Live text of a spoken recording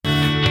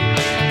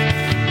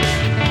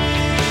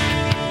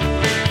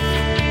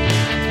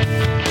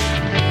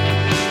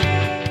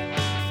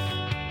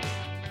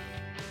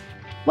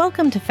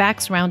Welcome to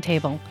Facts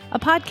Roundtable, a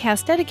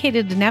podcast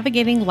dedicated to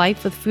navigating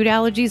life with food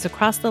allergies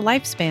across the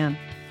lifespan.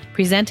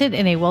 Presented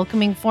in a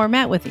welcoming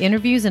format with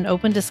interviews and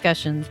open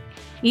discussions.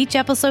 Each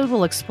episode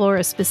will explore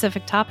a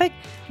specific topic,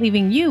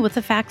 leaving you with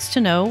the facts to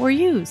know or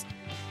use.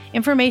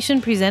 Information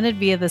presented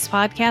via this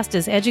podcast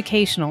is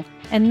educational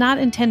and not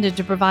intended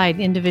to provide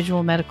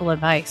individual medical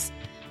advice.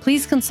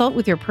 Please consult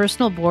with your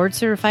personal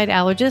board-certified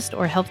allergist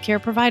or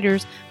healthcare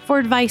providers for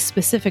advice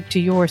specific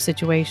to your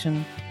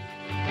situation.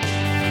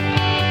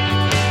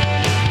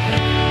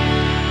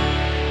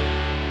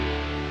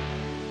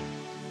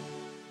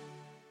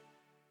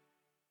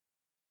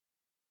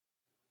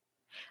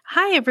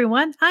 Hi,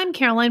 everyone. I'm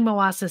Caroline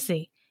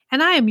Mawasasi,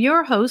 and I am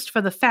your host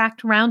for the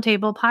Fact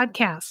Roundtable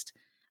podcast.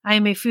 I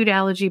am a food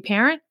allergy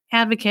parent,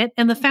 advocate,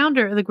 and the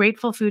founder of the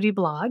Grateful Foodie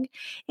blog,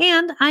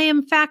 and I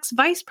am FACT's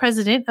Vice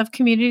President of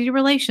Community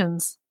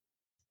Relations.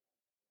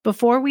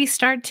 Before we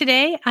start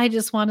today, I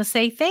just want to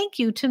say thank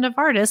you to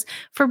Novartis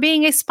for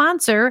being a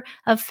sponsor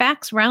of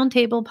FACT's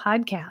Roundtable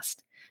podcast.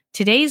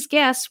 Today's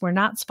guests were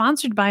not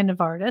sponsored by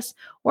Novartis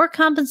or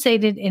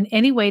compensated in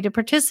any way to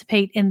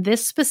participate in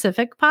this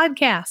specific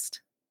podcast.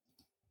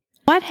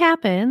 What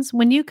happens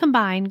when you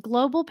combine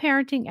global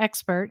parenting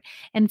expert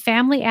and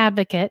family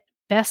advocate,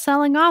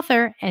 best-selling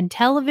author, and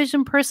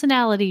television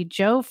personality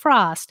Jo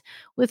Frost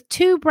with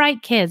two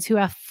bright kids who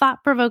have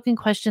thought-provoking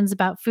questions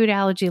about food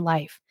allergy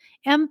life?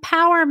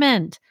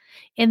 Empowerment!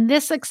 In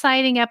this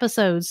exciting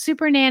episode,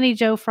 Super Nanny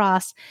Jo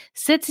Frost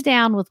sits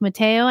down with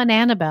Mateo and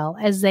Annabelle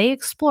as they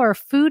explore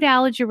food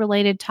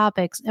allergy-related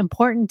topics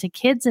important to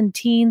kids and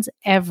teens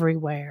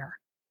everywhere.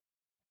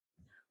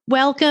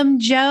 Welcome,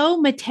 Jo,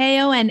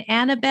 Mateo, and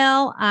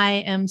Annabelle.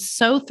 I am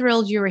so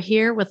thrilled you're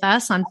here with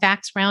us on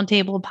Facts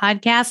Roundtable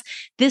podcast.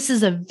 This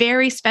is a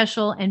very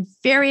special and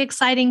very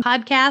exciting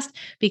podcast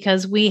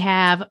because we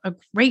have a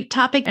great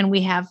topic and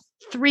we have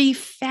three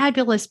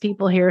fabulous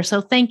people here.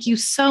 So thank you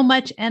so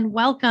much and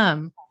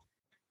welcome.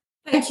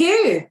 Thank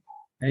you.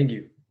 Thank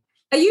you.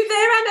 Are you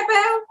there,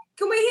 Annabelle?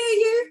 Can we hear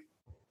you?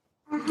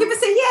 Give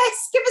us a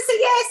yes. Give us a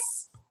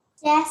yes.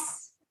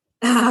 Yes.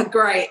 Ah,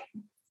 great.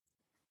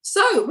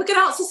 So we're going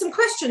to answer some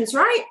questions,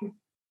 right?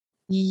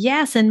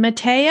 Yes. And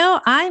Mateo,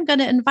 I'm going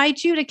to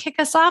invite you to kick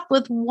us off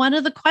with one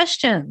of the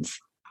questions.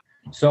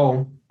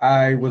 So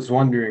I was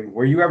wondering,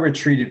 were you ever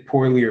treated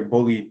poorly or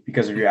bullied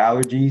because of your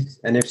allergies?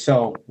 And if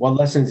so, what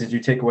lessons did you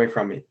take away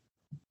from it?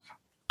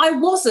 I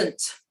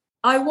wasn't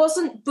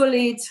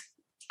bullied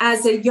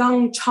as a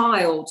young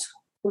child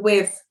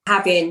with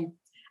having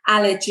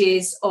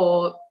allergies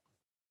or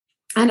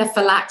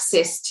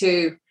anaphylaxis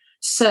to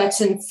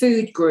certain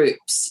food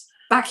groups.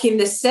 Back in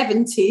the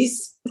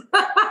 70s,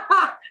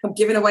 I'm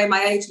giving away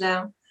my age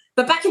now,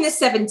 but back in the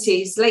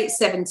 70s, late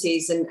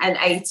 70s and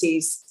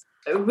 80s,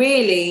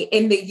 really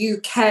in the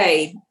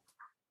UK,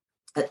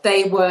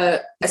 they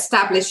were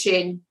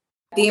establishing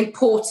the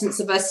importance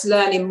of us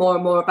learning more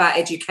and more about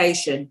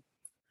education.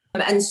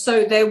 And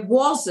so there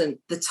wasn't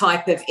the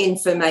type of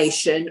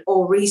information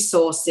or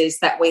resources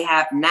that we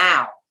have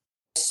now.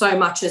 So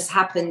much has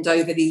happened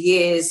over the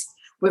years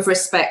with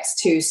respect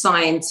to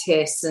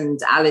scientists and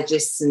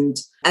allergists and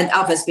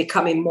others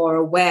becoming more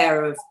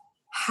aware of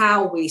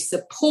how we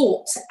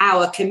support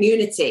our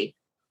community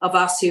of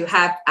us who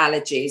have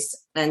allergies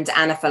and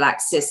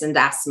anaphylaxis and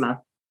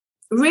asthma.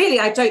 Really,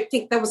 I don't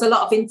think there was a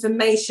lot of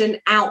information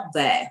out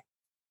there.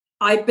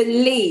 I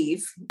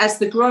believe, as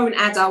the grown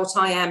adult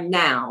I am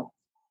now,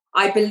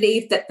 I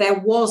believe that there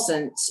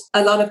wasn't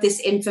a lot of this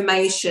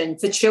information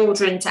for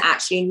children to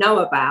actually know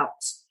about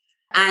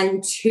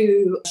and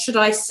to, should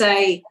I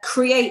say,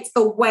 create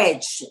a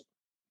wedge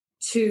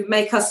to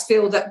make us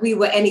feel that we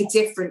were any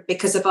different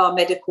because of our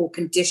medical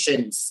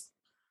conditions.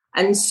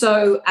 And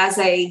so as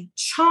a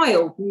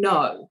child,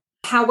 no.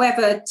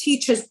 However,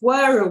 teachers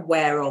were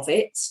aware of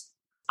it.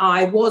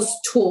 I was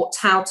taught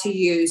how to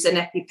use an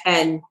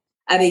EpiPen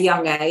at a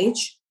young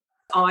age.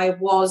 I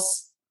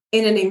was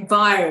in an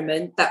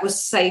environment that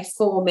was safe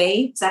for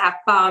me to have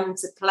fun,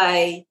 to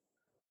play,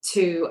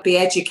 to be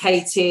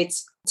educated,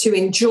 to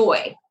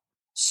enjoy.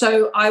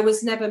 So I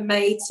was never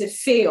made to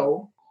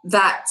feel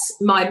that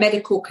my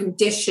medical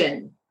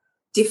condition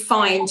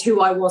defined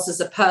who I was as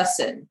a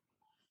person.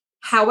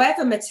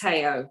 However,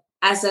 Mateo,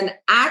 as an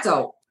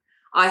adult,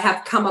 I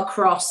have come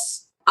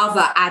across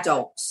other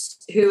adults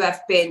who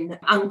have been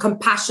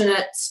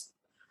uncompassionate,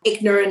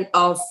 ignorant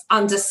of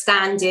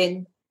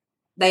understanding.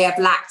 They have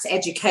lacked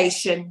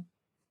education.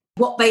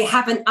 What they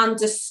haven't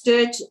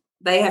understood,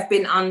 they have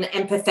been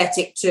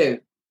unempathetic to.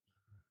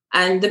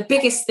 And the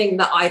biggest thing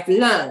that I've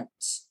learned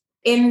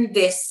in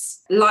this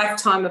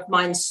lifetime of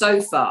mine so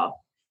far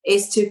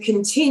is to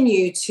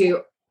continue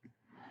to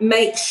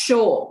make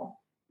sure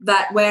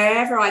that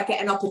wherever I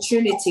get an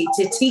opportunity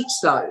to teach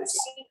those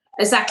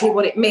exactly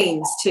what it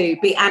means to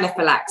be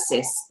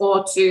anaphylaxis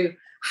or to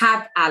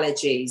have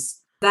allergies,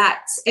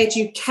 that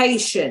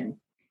education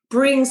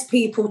brings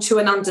people to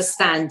an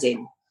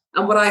understanding.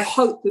 And what I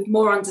hope with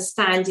more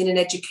understanding and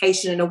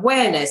education and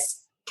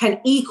awareness can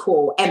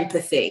equal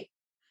empathy.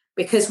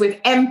 Because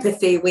with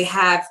empathy, we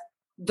have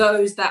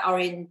those that are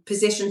in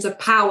positions of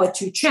power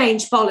to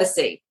change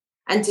policy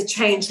and to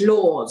change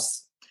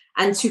laws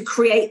and to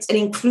create an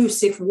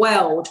inclusive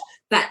world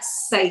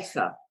that's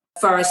safer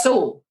for us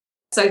all.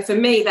 So for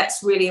me,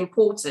 that's really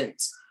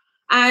important.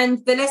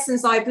 And the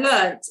lessons I've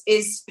learned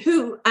is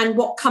who and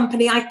what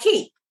company I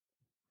keep.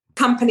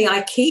 Company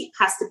I keep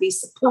has to be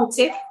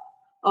supportive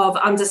of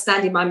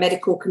understanding my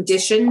medical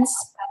conditions.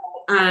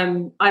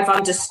 I've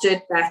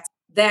understood that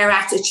their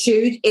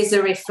attitude is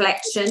a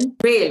reflection,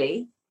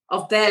 really,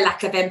 of their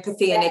lack of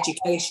empathy and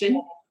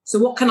education. So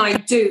what can I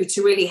do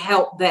to really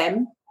help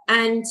them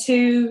and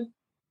to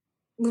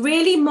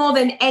really, more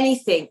than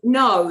anything,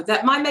 know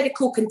that my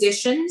medical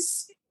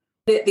conditions,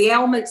 the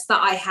ailments that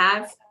I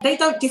have, they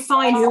don't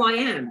define who I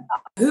am.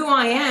 Who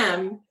I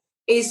am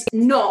is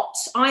not,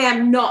 I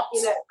am not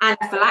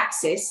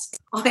anaphylaxis.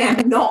 I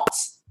am not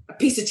a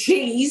piece of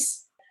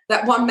cheese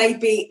that one may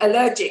be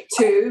allergic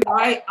to,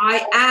 right?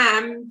 I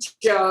am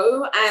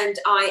Jo, and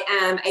I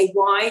am a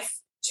wife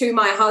to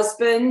my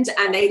husband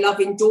and a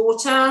loving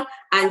daughter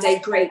and a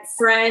great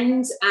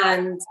friend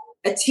and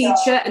a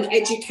teacher, an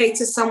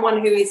educator, someone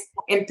who is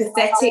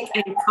empathetic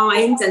and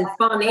kind and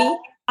funny.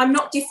 I'm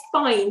not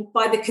defined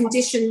by the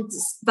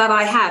conditions that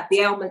I have, the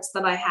ailments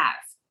that I have.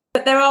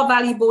 But there are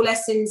valuable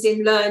lessons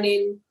in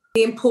learning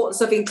the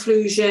importance of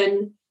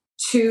inclusion,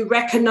 to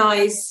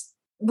recognize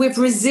with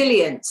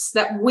resilience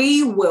that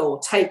we will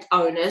take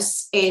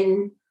onus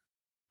in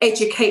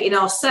educating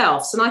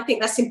ourselves. And I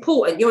think that's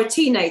important. You're a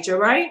teenager,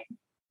 right?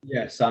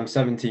 Yes, I'm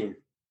 17.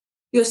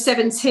 You're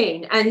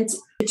 17. And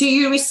do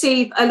you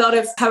receive a lot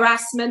of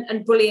harassment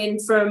and bullying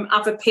from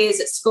other peers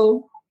at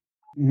school?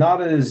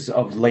 Not as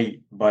of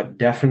late, but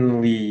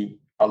definitely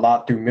a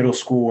lot through middle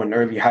school and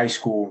early high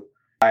school.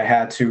 I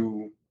had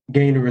to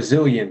gain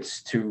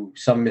resilience to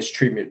some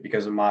mistreatment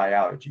because of my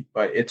allergy.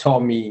 But it taught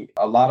me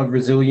a lot of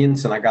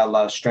resilience and I got a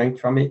lot of strength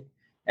from it.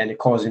 And it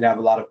caused me to have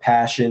a lot of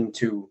passion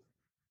to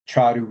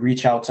try to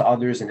reach out to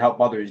others and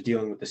help others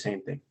dealing with the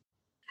same thing.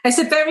 It's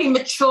a very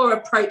mature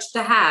approach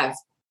to have,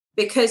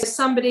 because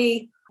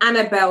somebody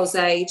Annabelle's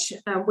age,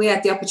 we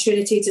had the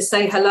opportunity to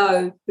say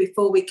hello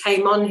before we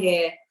came on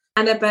here.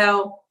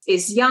 Annabelle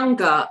is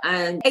younger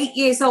and 8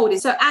 years old.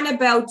 So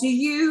Annabelle, do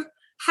you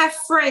have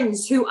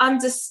friends who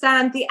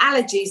understand the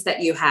allergies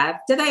that you have?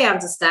 Do they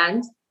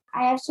understand?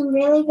 I have some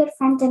really good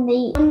friends and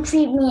they don't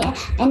treat me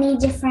any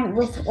different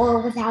with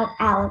or without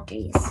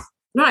allergies.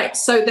 Right.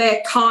 So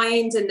they're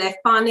kind and they're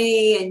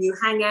funny and you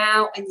hang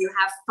out and you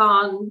have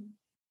fun,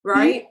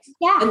 right?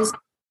 Yeah.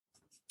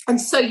 And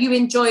so you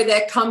enjoy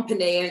their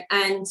company.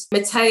 And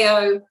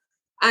Matteo,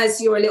 as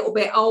you're a little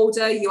bit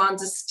older, you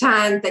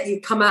understand that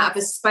you come out of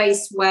a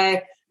space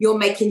where you're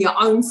making your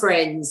own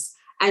friends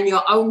and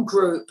your own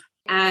group,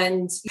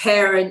 and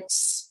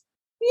parents,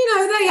 you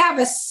know, they have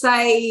a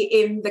say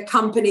in the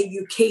company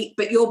you keep,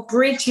 but you're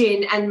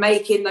bridging and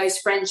making those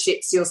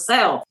friendships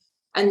yourself.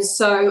 And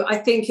so I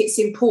think it's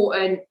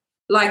important,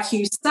 like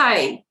you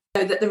say,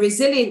 that the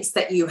resilience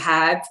that you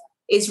have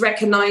is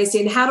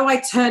recognizing, how do I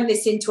turn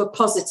this into a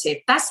positive?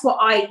 That's what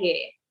I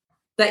hear,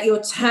 that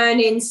you're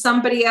turning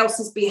somebody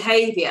else's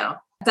behavior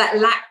that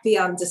lacked the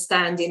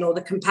understanding or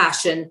the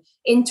compassion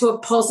into a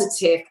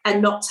positive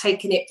and not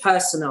taking it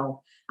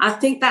personal. I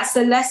think that's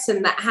a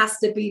lesson that has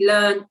to be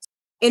learned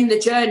in the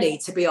journey,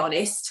 to be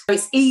honest.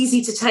 It's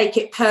easy to take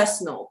it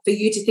personal, for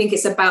you to think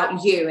it's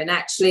about you. And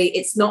actually,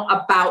 it's not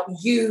about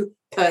you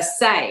per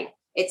se.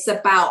 It's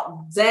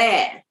about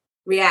their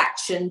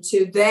reaction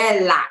to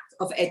their lack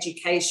of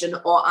education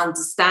or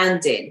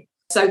understanding.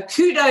 So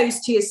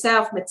kudos to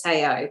yourself,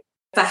 Matteo,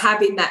 for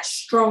having that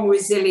strong,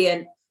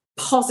 resilient,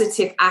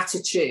 positive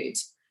attitude,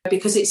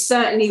 because it's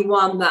certainly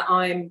one that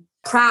I'm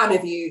proud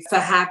of you for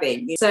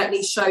having. It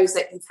certainly shows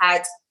that you've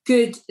had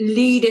good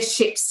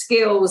leadership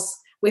skills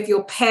with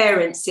your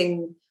parents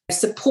in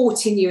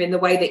supporting you in the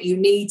way that you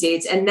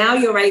needed. And now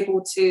you're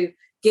able to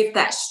give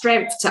that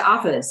strength to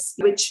others,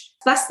 which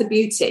that's the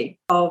beauty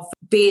of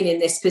being in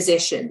this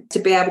position, to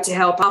be able to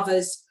help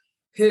others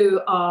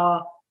who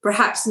are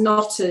perhaps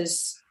not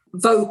as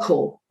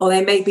vocal, or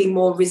they may be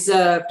more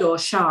reserved or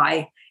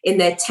shy in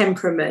their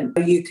temperament.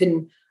 You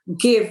can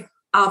give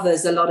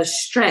others a lot of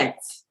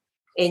strength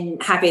in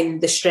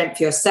having the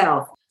strength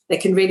yourself. They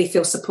can really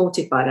feel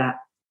supported by that.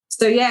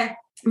 So yeah,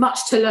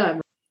 much to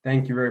learn.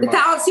 Thank you very much. Did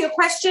that answer your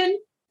question?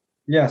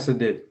 Yes, it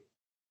did.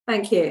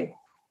 Thank you.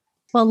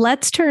 Well,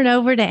 let's turn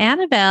over to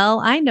Annabelle.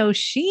 I know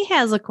she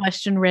has a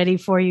question ready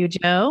for you,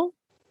 Jo.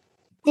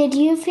 Did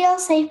you feel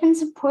safe and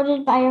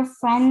supported by your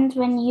friends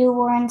when you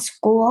were in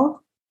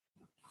school?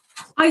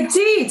 I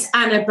did,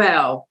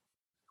 Annabelle.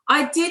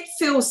 I did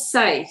feel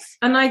safe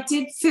and I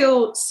did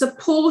feel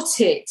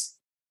supported.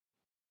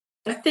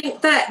 I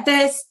think that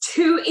there's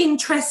two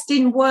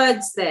interesting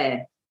words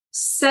there: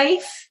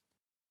 safe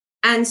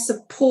and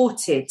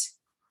supported.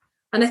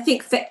 And I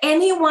think for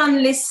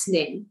anyone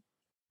listening,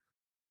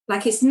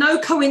 like, it's no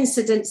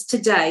coincidence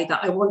today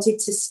that I wanted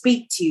to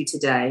speak to you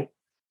today,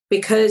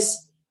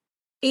 because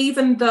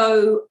even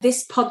though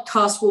this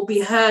podcast will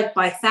be heard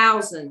by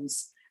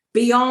thousands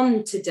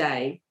beyond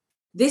today,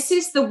 This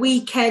is the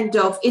weekend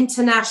of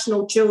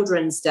International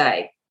Children's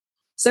Day.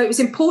 So it was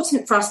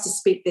important for us to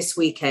speak this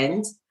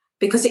weekend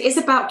because it is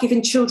about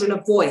giving children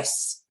a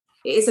voice.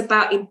 It is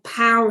about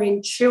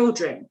empowering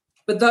children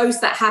for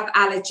those that have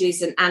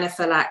allergies and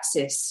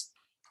anaphylaxis.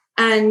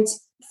 And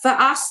for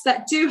us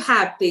that do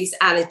have these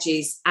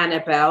allergies,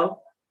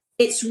 Annabelle,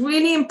 it's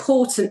really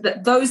important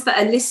that those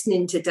that are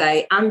listening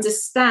today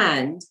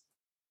understand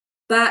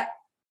that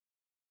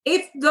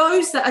if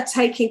those that are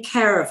taking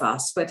care of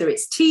us, whether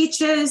it's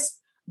teachers,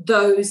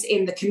 those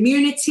in the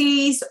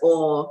communities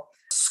or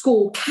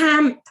school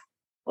camp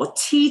or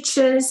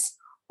teachers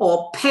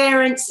or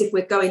parents, if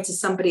we're going to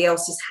somebody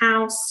else's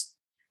house,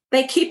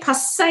 they keep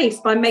us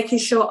safe by making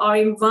sure our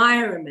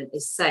environment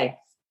is safe,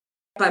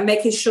 by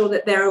making sure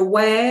that they're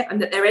aware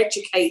and that they're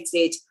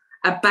educated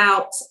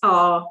about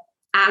our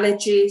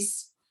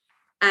allergies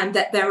and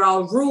that there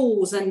are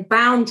rules and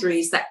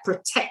boundaries that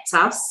protect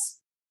us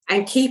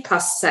and keep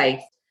us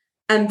safe,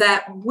 and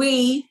that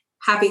we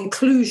have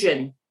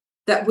inclusion,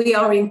 that we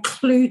are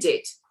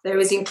included. There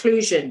is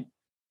inclusion.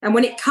 And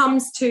when it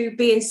comes to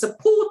being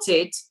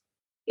supported,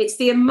 it's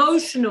the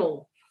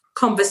emotional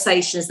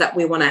conversations that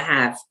we want to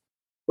have.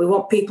 We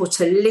want people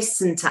to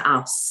listen to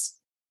us,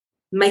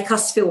 make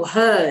us feel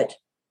heard,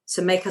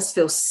 to make us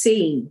feel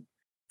seen,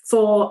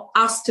 for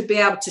us to be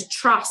able to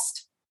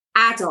trust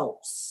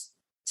adults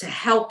to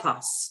help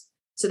us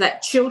so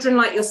that children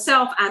like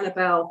yourself,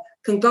 Annabelle,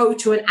 can go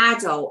to an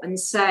adult and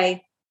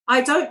say,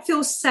 I don't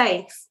feel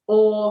safe,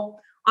 or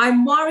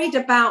I'm worried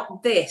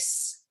about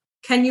this.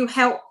 Can you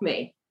help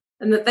me?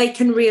 And that they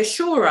can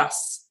reassure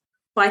us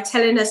by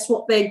telling us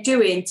what they're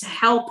doing to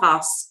help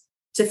us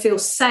to feel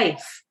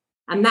safe.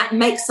 And that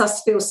makes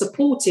us feel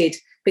supported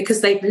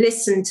because they've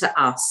listened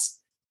to us.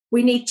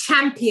 We need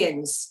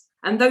champions.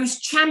 And those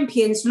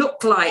champions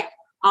look like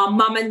our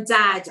mum and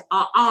dad,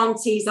 our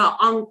aunties, our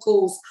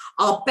uncles,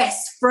 our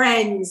best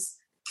friends,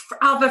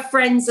 other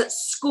friends at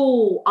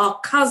school, our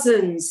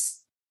cousins,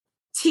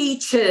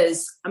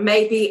 teachers, and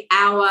maybe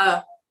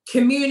our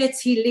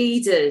community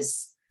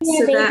leaders. Yeah,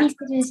 so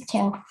babysitters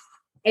too.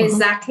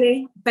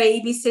 Exactly.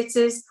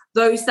 Babysitters,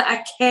 those that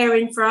are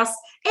caring for us,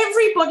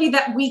 everybody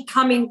that we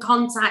come in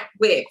contact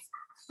with,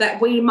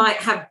 that we might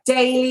have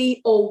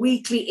daily or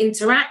weekly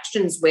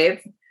interactions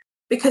with,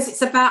 because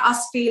it's about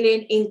us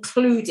feeling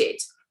included.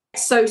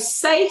 So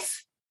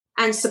safe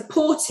and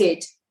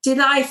supported. Did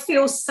I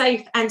feel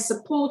safe and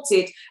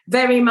supported?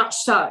 Very much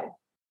so,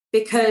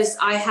 because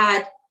I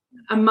had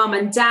a mum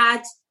and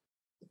dad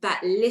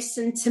that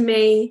listened to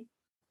me,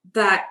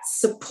 that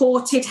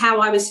supported how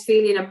I was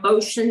feeling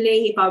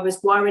emotionally. If I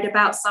was worried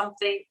about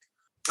something,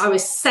 I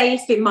was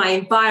safe in my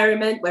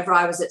environment, whether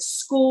I was at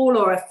school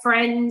or a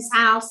friend's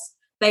house.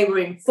 They were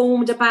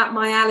informed about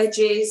my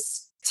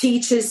allergies.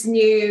 Teachers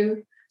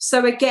knew.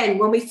 So again,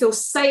 when we feel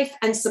safe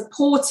and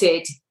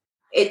supported,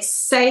 it's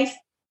safe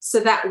so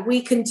that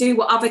we can do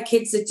what other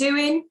kids are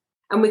doing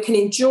and we can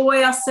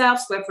enjoy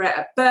ourselves, whether at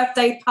a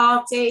birthday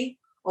party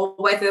or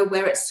whether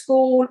we're at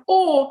school,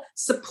 or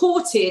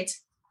supported,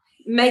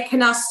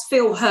 making us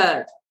feel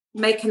heard,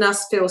 making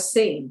us feel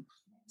seen.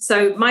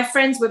 So my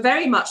friends were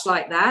very much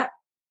like that.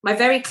 My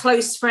very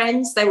close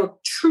friends, they were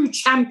true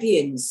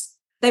champions.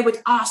 They would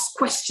ask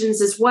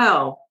questions as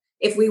well.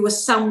 If we were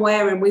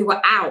somewhere and we were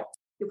out,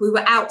 if we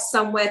were out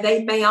somewhere,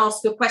 they may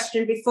ask a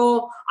question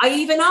before I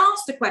even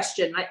asked a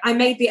question. I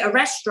may be at a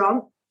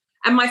restaurant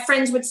and my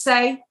friends would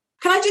say,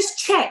 can I just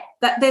check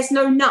that there's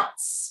no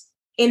nuts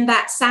in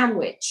that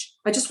sandwich?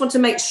 I just want to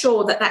make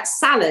sure that that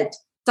salad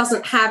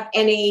doesn't have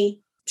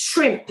any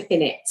shrimp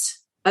in it,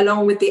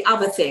 along with the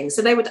other things.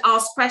 So they would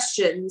ask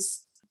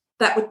questions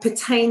that would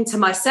pertain to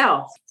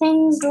myself.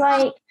 Things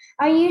like,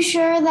 are you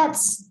sure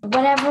that's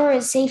whatever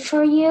is safe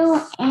for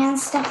you and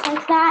stuff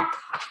like that?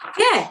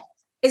 Yeah,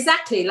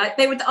 exactly. Like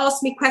they would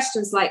ask me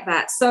questions like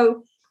that.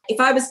 So if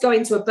I was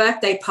going to a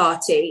birthday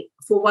party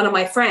for one of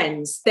my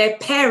friends, their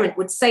parent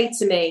would say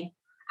to me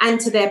and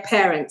to their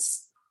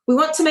parents, we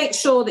want to make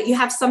sure that you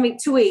have something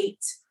to eat.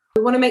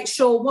 We want to make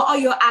sure, what are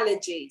your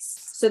allergies,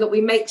 so that we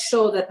make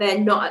sure that they're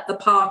not at the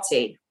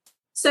party.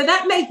 So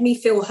that made me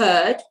feel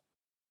heard,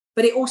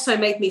 but it also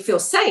made me feel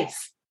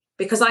safe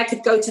because I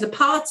could go to the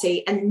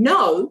party and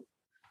know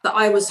that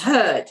I was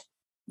heard,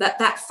 that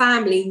that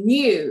family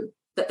knew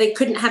that they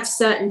couldn't have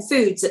certain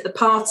foods at the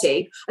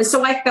party. And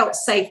so I felt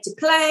safe to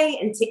play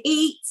and to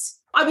eat.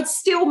 I would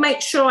still make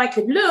sure I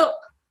could look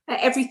at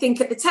everything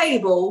at the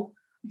table,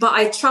 but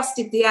I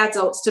trusted the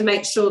adults to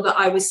make sure that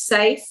I was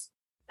safe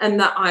and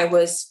that I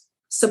was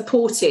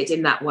supported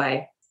in that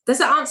way. Does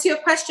that answer your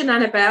question,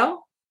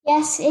 Annabelle?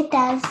 Yes, it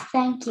does.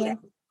 Thank you.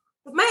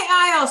 May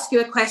I ask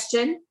you a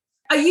question?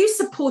 Are you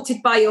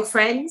supported by your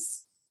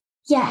friends?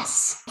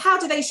 Yes. How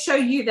do they show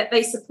you that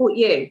they support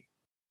you?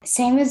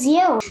 Same as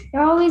you.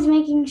 They're always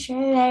making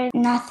sure there's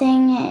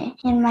nothing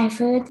in my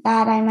food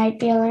that I might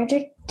be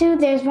allergic to.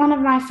 There's one of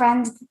my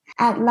friends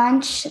at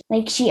lunch,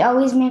 like she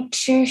always makes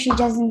sure she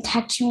doesn't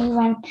touch me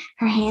when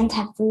her hands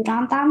have food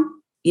on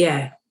them.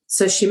 Yeah.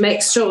 So she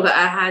makes sure that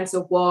her hands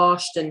are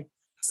washed. And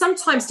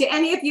sometimes, do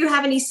any of you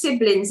have any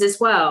siblings as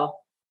well?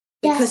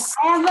 Yes,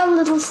 I have a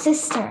little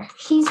sister.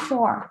 She's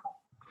 4.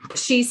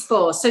 She's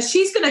 4. So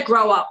she's going to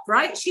grow up,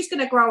 right? She's going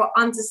to grow up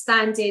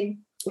understanding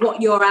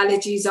what your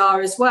allergies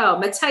are as well.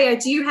 Matteo,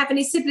 do you have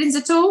any siblings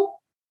at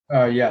all?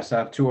 Yes, I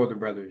have 2 older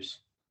brothers.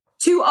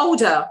 2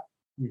 older?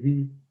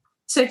 Mm-hmm.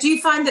 So do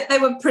you find that they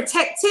were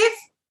protective?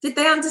 Did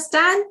they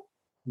understand?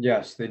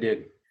 Yes, they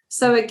did.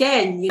 So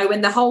again,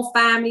 when the whole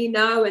family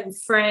know and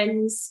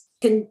friends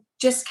can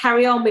just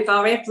carry on with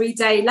our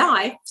everyday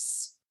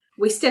lives,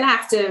 we still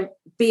have to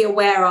be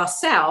aware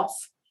ourselves,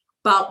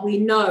 but we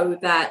know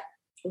that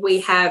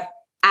we have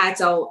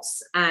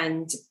adults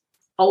and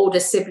older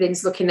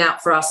siblings looking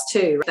out for us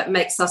too. That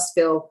makes us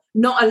feel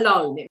not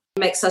alone. It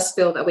makes us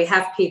feel that we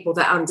have people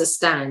that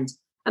understand.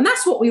 And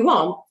that's what we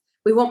want.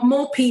 We want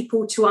more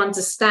people to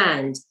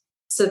understand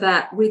so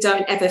that we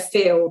don't ever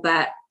feel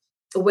that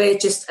we're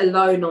just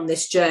alone on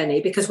this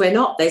journey, because we're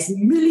not. There's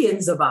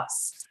millions of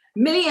us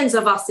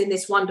in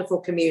this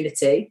wonderful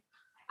community.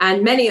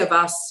 And many of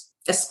us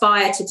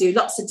aspire to do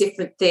lots of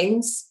different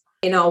things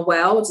in our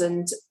world,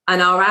 and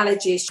our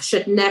allergies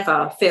should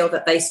never feel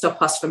that they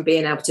stop us from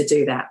being able to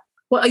do that.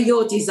 What are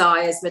your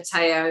desires,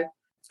 Matteo?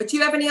 Do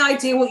you have any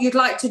idea what you'd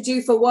like to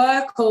do for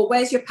work, or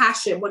where's your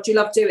passion? What do you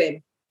love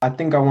doing? I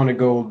think I want to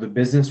go the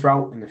business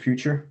route in the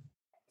future.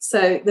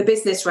 So the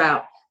business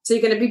route. So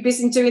you're going to be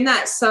busy doing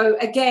that. So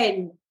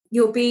again,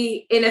 you'll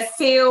be in a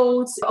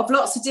field of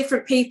lots of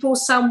different people.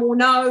 Some will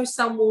know,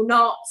 some will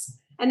not.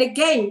 And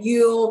again,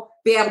 you'll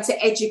be able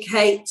to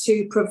educate,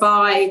 to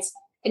provide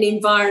an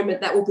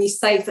environment that will be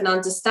safe and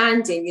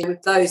understanding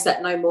with those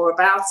that know more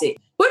about it.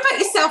 What about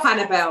yourself,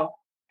 Annabelle?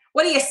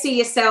 What do you see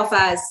yourself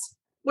as?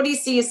 What do you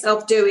see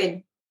yourself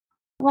doing?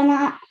 When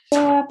I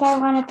grow up, I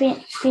want to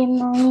be a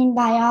marine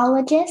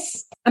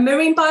biologist. A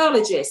marine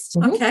biologist,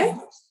 Mm-hmm. Okay.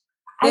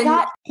 I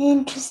got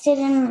interested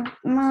in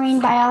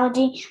marine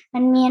biology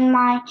when me and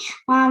my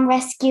mom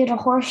rescued a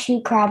horseshoe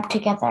crab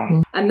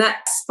together. And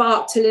that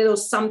sparked a little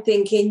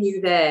something in you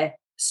there.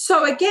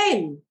 So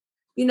again,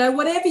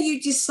 whatever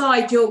you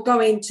decide you're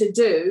going to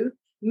do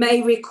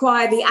may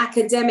require the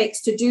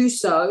academics to do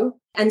so,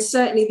 and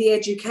certainly the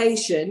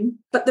education.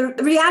 But the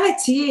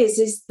reality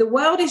is the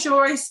world is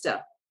your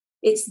oyster.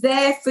 It's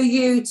there for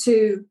you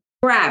to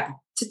grab,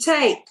 to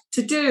take,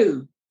 to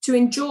do, to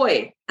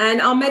enjoy.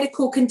 And our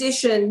medical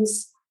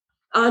conditions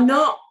are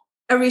not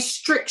a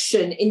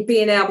restriction in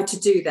being able to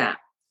do that.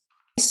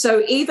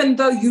 So even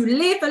though you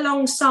live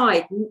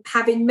alongside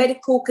having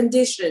medical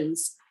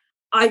conditions,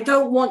 I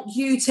don't want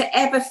you to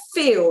ever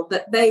feel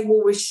that they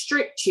will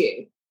restrict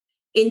you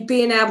in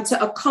being able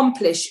to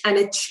accomplish and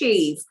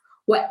achieve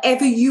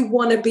whatever you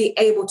want to be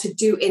able to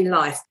do in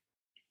life.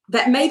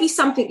 That may be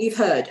something you've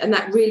heard, and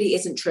that really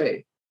isn't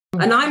true.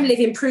 And I'm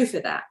living proof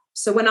of that.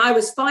 So when I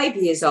was 5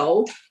 years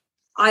old,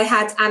 I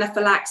had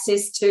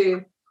anaphylaxis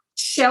to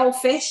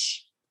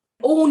shellfish,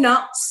 all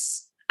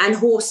nuts, and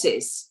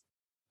horses.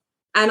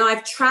 And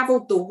I've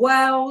traveled the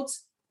world,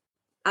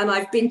 and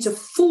I've been to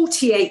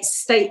 48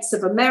 states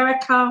of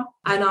America,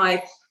 and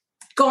I've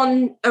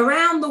gone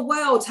around the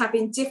world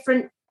having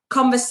different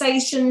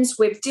conversations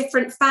with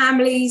different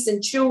families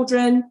and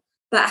children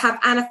that have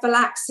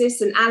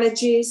anaphylaxis and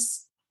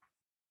allergies.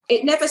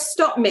 It never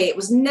stopped me. It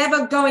was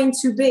never going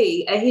to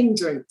be a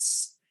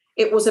hindrance.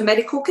 It was a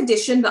medical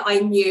condition that I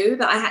knew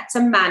that I had to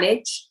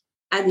manage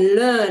and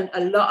learn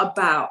a lot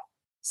about,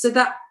 so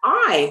that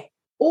I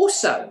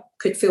also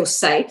could feel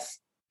safe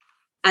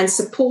and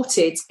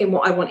supported in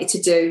what I wanted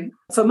to do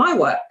for my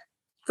work,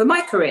 for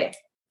my career.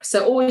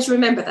 So always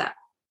remember that.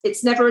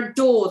 It's never a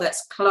door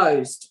that's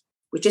closed.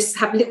 We just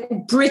have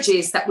little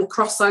bridges that we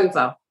cross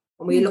over,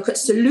 and we look at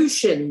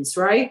solutions,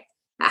 right?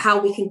 At how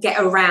we can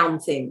get around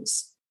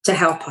things to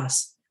help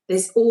us.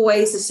 There's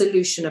always a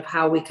solution of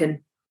how we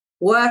can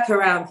work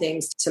around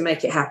things to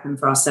make it happen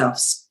for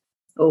ourselves.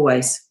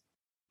 Always.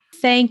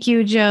 Thank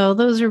you, Jo.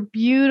 Those are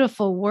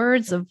beautiful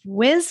words of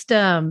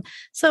wisdom.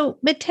 So,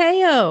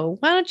 Matteo,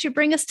 why don't you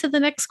bring us to the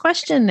next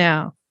question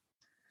now?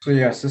 So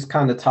yes, this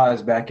kind of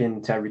ties back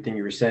into everything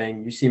you were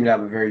saying. You seem to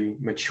have a very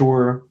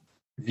mature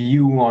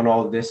view on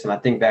all of this, and I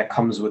think that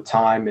comes with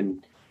time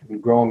and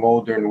growing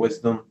older and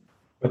wisdom.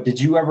 But did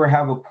you ever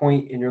have a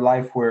point in your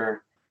life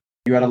where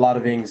you had a lot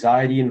of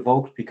anxiety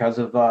invoked because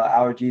of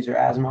allergies or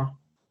asthma?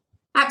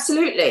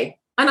 Absolutely.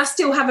 And I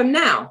still have them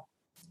now.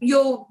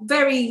 You're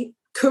very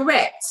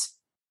correct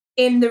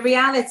in the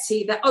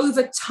reality that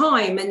over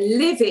time and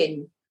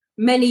living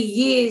many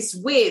years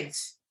with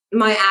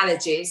my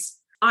allergies,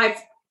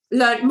 I've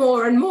learned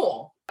more and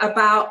more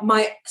about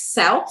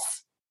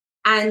myself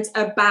and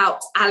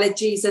about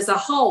allergies as a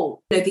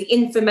whole. The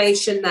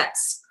information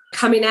that's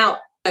coming out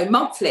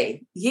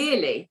monthly,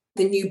 yearly,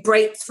 the new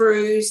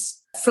breakthroughs,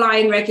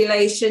 flying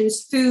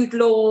regulations, food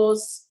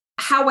laws.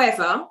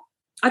 However,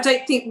 I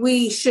don't think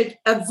we should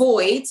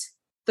avoid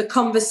the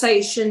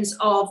conversations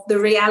of the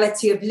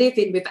reality of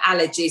living with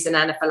allergies and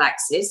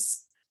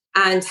anaphylaxis,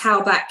 and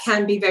how that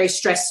can be very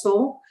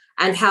stressful,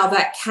 and how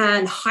that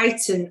can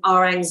heighten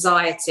our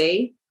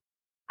anxiety.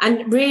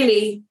 And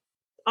really,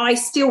 I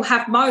still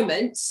have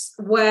moments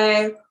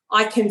where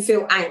I can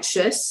feel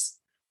anxious,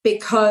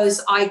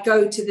 because I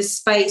go to the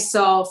space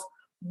of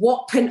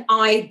what can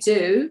I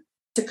do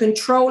to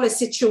control a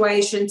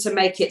situation to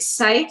make it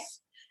safe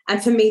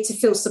and for me to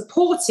feel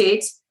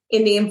supported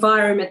in the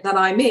environment that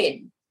I'm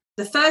in.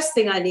 The first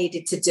thing I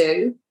needed to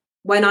do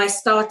when I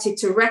started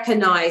to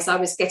recognize I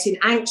was getting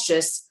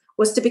anxious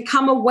was to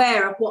become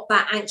aware of what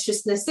that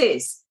anxiousness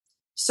is.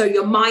 So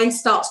your mind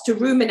starts to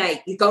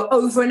ruminate. You go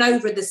over and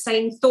over the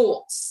same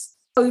thoughts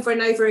over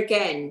and over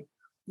again.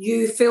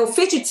 You feel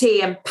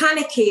fidgety and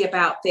panicky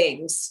about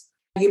things.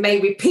 You may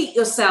repeat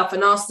yourself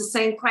and ask the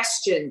same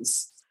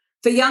questions.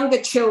 For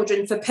younger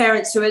children, for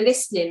parents who are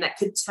listening, that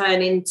could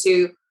turn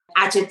into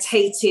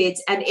agitated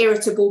and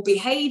irritable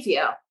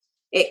behavior.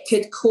 It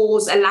could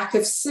cause a lack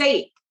of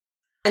sleep.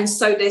 And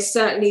so there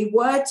certainly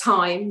were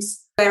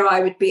times where I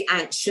would be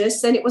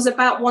anxious, and it was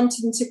about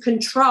wanting to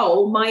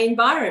control my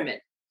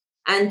environment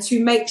and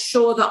to make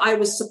sure that I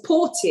was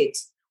supported,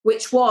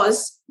 which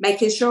was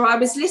making sure I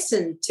was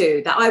listened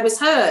to, that I was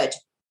heard,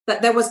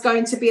 that there was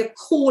going to be a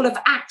call of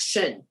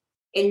action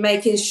in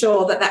making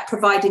sure that that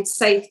provided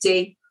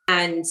safety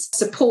and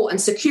support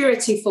and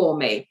security for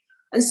me.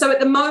 And so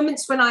at the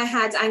moments when I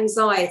had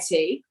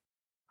anxiety,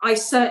 I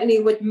certainly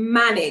would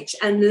manage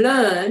and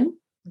learn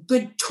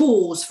good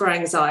tools for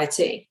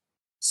anxiety.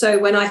 So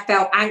when I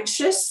felt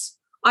anxious,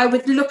 I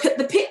would look at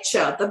the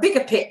picture, the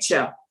bigger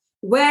picture.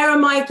 Where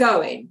am I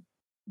going?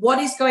 What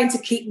is going to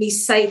keep me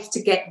safe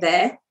to get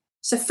there?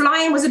 So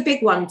flying was a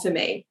big one for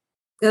me.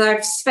 And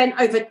I've spent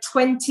over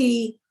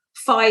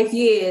 25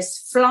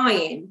 years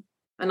flying,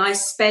 and I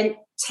spent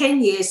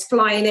 10 years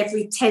flying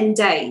every 10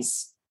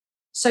 days.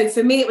 So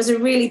for me, it was a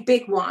really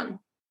big one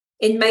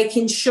in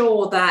making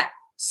sure that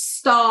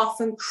staff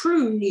and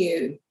crew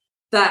knew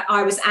that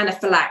I was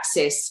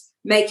anaphylaxis,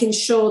 making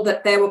sure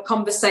that there were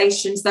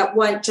conversations that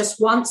weren't just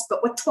once,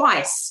 but were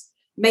twice,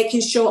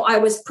 making sure I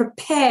was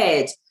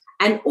prepared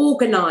and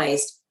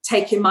organized,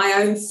 taking my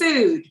own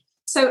food.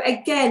 So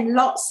again,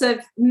 lots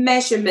of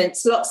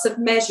measurements, lots of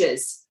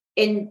measures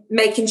in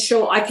making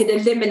sure I could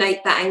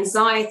eliminate that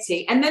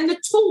anxiety. And then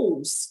the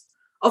tools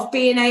of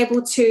being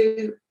able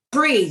to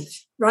breathe,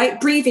 right?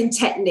 Breathing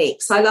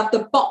techniques. I love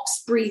the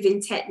box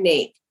breathing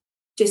technique.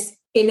 Just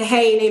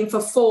inhaling for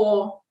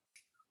 4,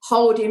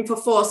 holding for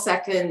 4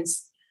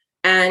 seconds,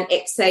 and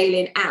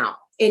exhaling out.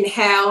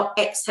 Inhale,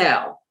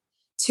 exhale,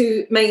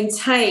 to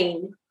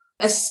maintain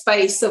a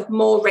space of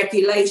more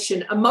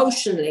regulation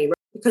emotionally, right?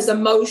 Because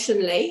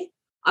emotionally,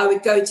 I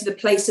would go to the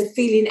place of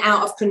feeling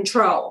out of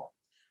control.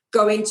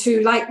 Going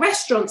to like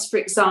restaurants, for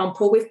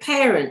example, with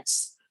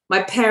parents.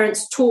 My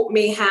parents taught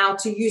me how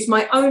to use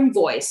my own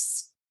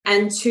voice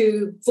and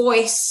to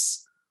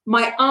voice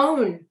my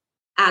own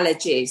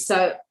allergies.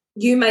 So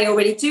you may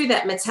already do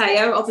that,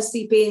 Matteo,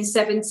 obviously being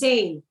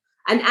 17.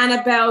 And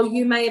Annabelle,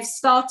 you may have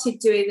started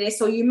doing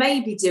this, or you may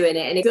be doing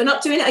it. And if you're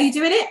not doing it, are you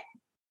doing it?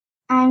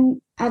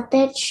 I'm a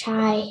bit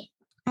shy.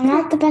 I'm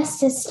not the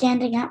best at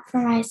standing up for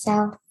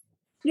myself.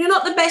 You're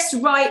not the best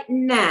right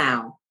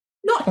now.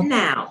 Not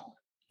now.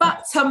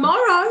 But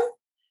tomorrow,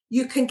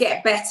 you can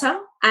get better.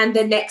 And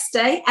the next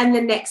day, and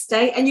the next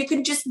day. And you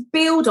can just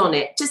build on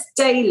it, just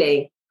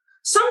daily.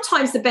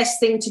 Sometimes the best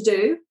thing to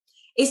do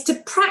is to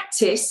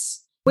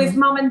practice with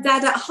mum and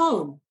dad at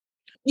home.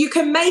 You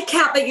can make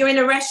out that you're in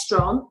a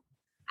restaurant,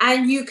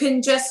 and you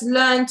can just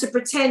learn to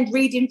pretend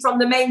reading from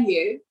the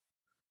menu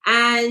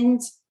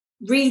and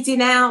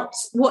reading out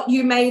what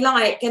you may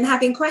like and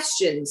having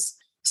questions.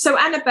 So,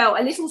 Annabelle,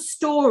 a little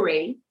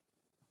story.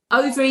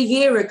 Over a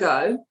year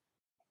ago,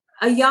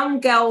 a young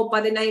girl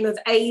by the name of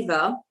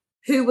Ava,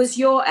 who was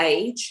your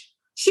age,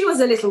 she was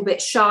a little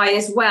bit shy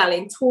as well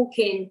in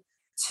talking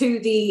to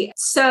the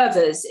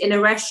servers in a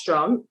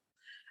restaurant.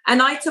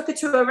 And I took her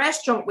to a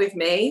restaurant with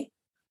me,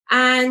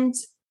 and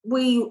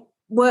we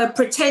were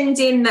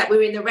pretending that we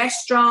were in the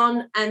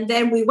restaurant. And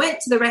then we went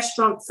to the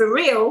restaurant for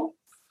real.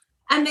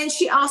 And then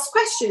she asked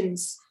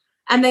questions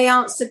and they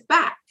answered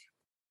back.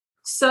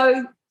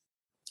 So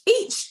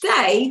each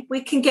day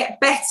we can get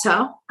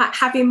better at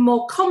having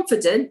more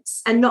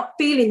confidence and not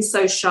feeling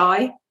so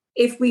shy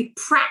if we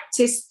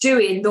practice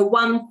doing the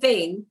one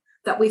thing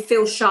that we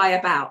feel shy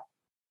about.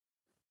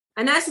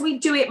 And as we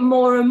do it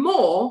more and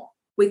more,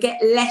 we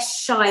get less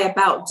shy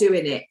about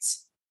doing it.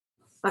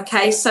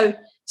 Okay, so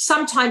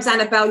sometimes,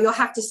 Annabelle, you'll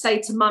have to say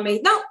to mummy,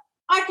 no,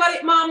 I got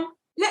it, mum.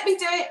 Let me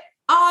do it.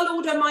 I'll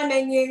order my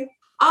menu.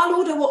 I'll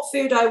order what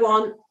food I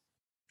want.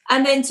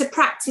 And then to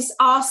practice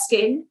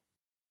asking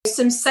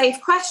some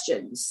safe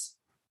questions,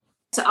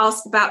 to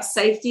ask about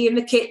safety in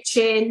the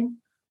kitchen,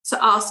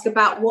 to ask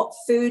about what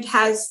food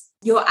has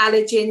your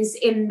allergens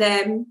in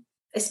them,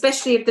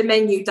 especially if the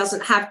menu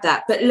doesn't have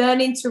that. But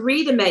learning to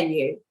read a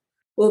menu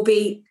will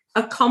be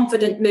a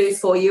confident move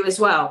for you as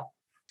well.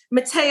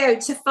 Matteo,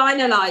 to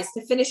finalize,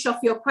 to finish off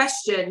your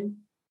question,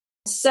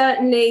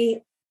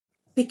 certainly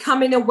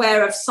becoming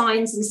aware of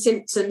signs and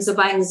symptoms of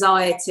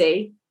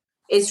anxiety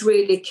is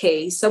really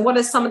key. So what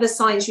are some of the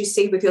signs you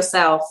see with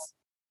yourself?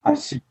 I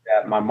see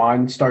that my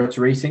mind starts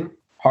racing,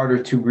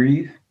 harder to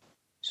breathe.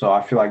 So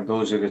I feel like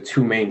those are the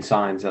two main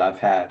signs that I've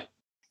had.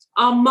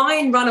 our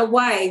mind run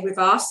away with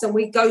us and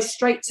we go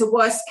straight to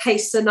worst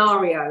case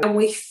scenario and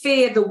we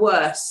fear the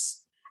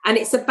worst. And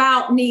it's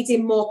about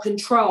needing more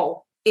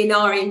control in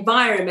our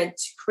environment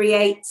to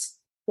create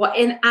what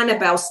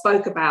Annabelle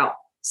spoke about,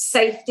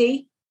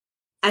 safety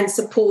and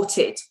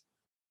supported.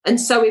 And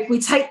so if we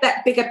take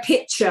that bigger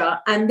picture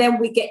and then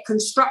we get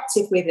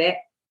constructive with it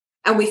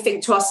and we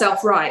think to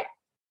ourselves, right,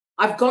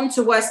 I've gone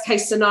to worst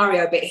case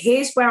scenario, but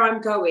here's where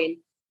I'm going.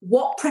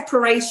 What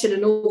preparation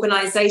and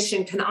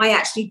organization can I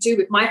actually do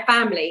with my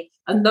family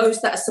and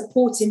those that are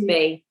supporting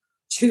me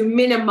to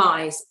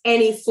minimize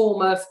any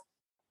form of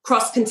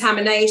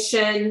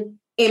cross-contamination,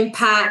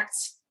 impact,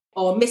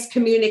 or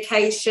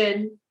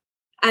miscommunication,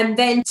 and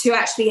then to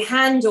actually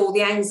handle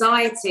the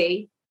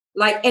anxiety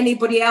like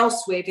anybody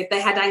else would if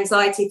they had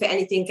anxiety for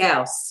anything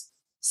else,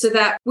 so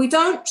that we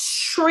don't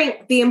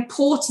shrink the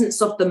importance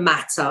of the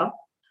matter,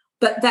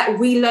 but that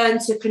we learn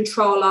to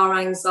control our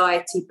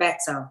anxiety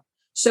better.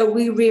 So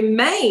we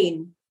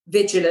remain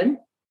vigilant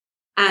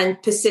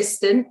and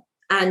persistent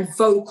and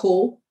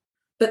vocal,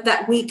 but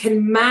that we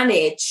can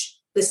manage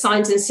the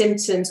signs and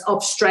symptoms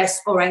of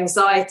stress or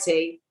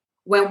anxiety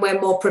when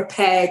we're more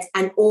prepared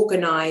and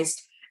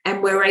organized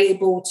and we're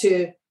able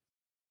to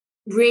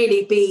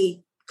really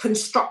be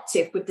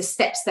constructive with the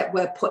steps that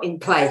were put in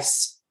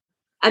place.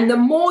 And the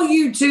more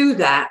you do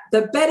that,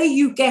 the better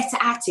you get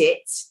at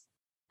it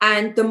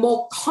and the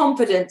more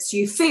confidence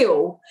you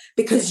feel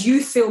because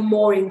you feel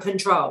more in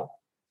control.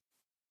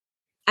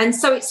 And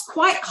so it's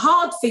quite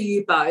hard for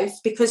you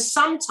both because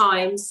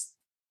sometimes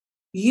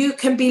you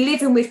can be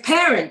living with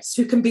parents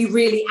who can be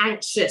really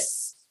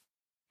anxious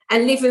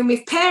and living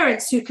with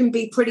parents who can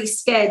be pretty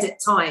scared at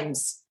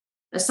times.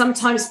 And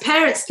sometimes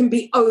parents can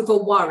be over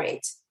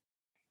worried.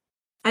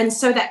 And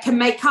so that can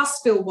make us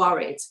feel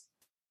worried.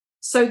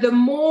 So the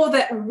more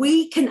that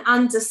we can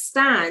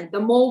understand, the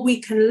more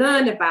we can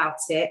learn about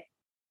it,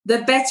 the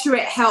better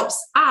it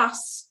helps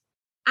us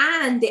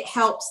and it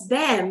helps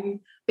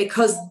them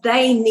because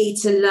they need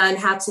to learn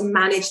how to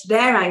manage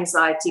their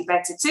anxiety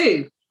better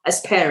too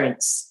as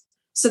parents.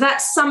 So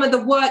that's some of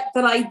the work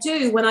that I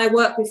do when I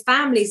work with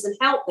families and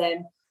help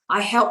them.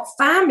 I help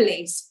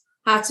families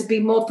how to be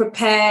more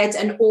prepared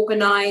and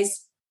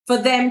organized for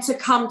them to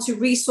come to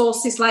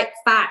resources like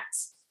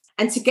facts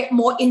and to get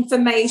more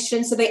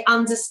information so they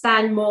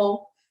understand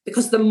more.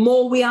 Because the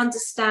more we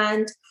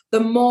understand, the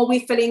more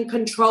we feel in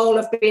control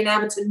of being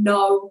able to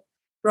know,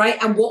 right,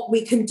 and what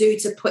we can do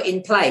to put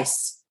in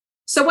place.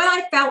 So when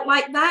I felt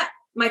like that,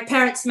 my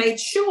parents made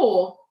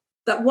sure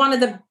that one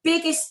of the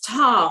biggest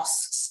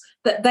tasks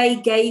that they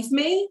gave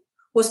me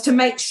was to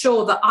make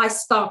sure that I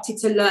started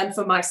to learn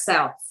for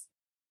myself,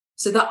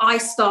 so that I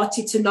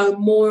started to know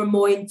more and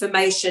more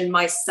information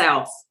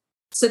myself,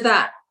 so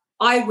that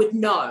I would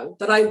know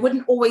that I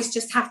wouldn't always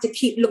just have to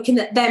keep looking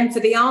at them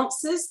for the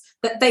answers,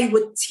 that they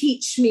would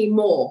teach me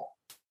more.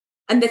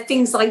 And the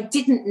things I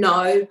didn't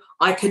know,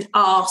 I could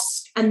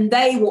ask, and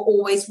they were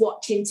always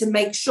watching to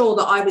make sure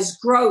that I was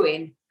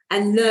growing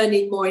and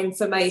learning more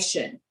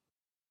information.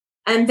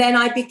 And then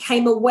I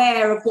became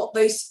aware of what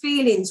those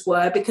feelings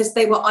were because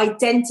they were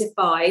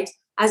identified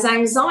as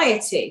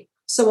anxiety.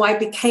 So I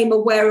became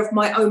aware of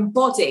my own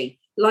body,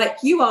 like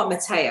you are,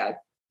 Matteo.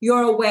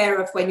 You're aware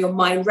of when your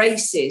mind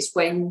races,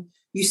 when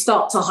you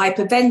start to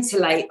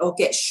hyperventilate or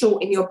get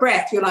short in your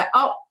breath. You're like,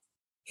 oh,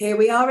 here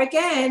we are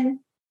again.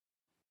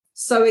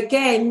 So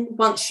again,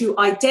 once you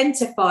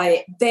identify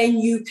it, then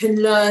you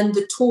can learn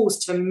the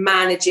tools to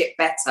manage it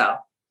better,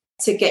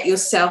 to get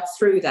yourself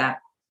through that,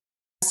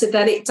 so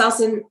that it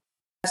doesn't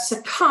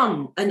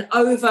succumb and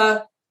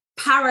over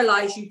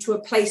paralyze you to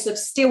a place of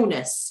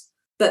stillness,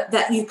 but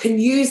that you can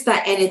use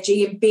that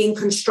energy in being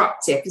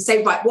constructive and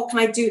say, right, what can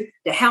I do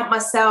to help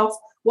myself?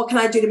 What can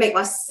I do to make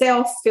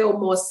myself feel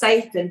more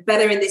safe and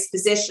better in this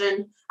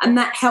position? And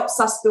that helps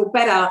us feel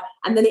better.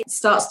 And then it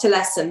starts to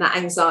lessen that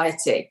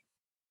anxiety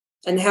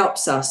and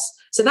helps us.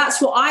 So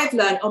that's what I've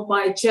learned on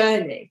my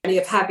journey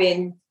of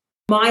having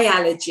my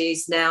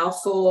allergies now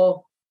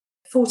for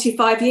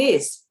 45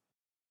 years.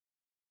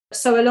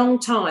 So a long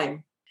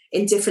time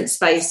in different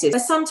spaces. It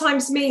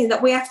sometimes means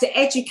that we have to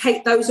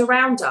educate those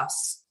around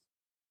us.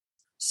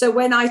 So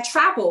when I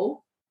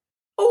travel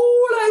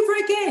all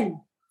over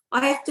again,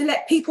 I have to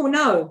let people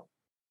know.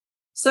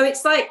 So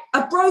it's like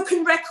a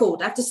broken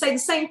record. I have to say the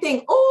same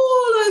thing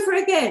all over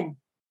again.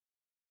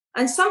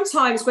 And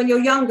sometimes when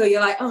you're younger,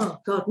 you're like, oh,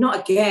 God, not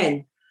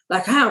again.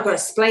 Like, how I've got to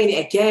explain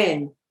it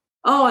again.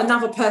 Oh,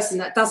 another person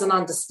that doesn't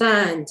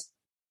understand.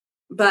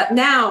 But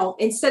now,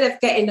 instead of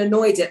getting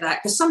annoyed at that,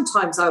 because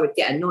sometimes I would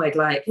get annoyed,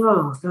 like,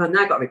 oh, God,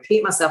 now I've got to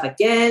repeat myself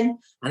again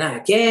and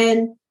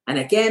again and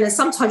again. And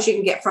sometimes you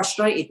can get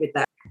frustrated with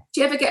that.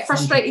 Do you ever get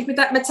frustrated with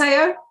that,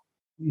 Matteo?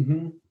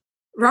 Mm-hmm.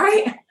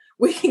 Right?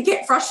 We can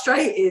get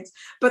frustrated,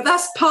 but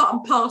that's part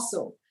and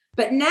parcel.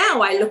 But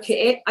now I look at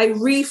it, I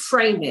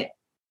reframe it.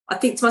 I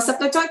think to myself,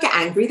 no, don't get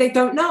angry. They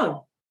don't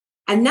know.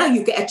 And now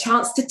you get a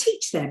chance to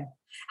teach them.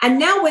 And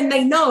now when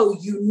they know,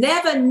 you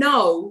never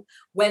know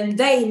when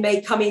they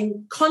may come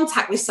in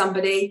contact with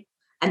somebody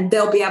and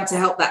they'll be able to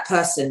help that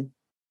person.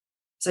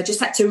 So I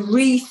just had to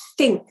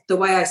rethink the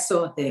way I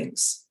saw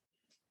things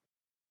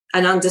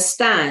and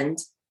understand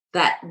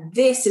that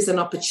this is an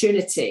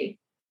opportunity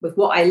with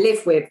what I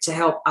live with to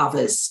help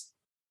others.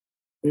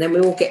 And then we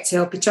all get to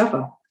help each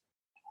other.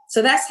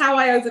 So that's how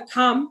I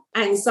overcome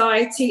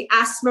anxiety,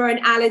 asthma,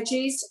 and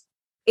allergies.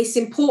 It's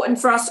important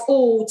for us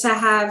all to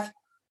have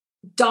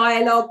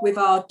dialogue with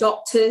our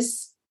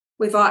doctors,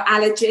 with our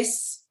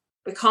allergists.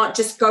 We can't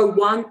just go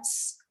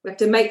once. We have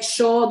to make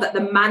sure that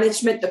the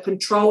management, the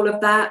control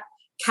of that,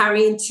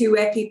 carrying 2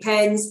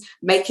 EpiPens,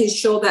 making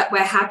sure that we're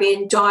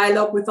having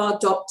dialogue with our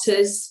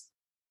doctors,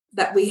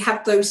 that we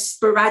have those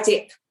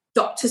sporadic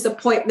doctor's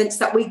appointments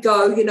that we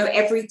go,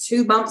 every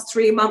 2 months,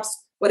 3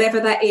 months, whatever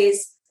that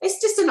is.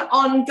 It's just an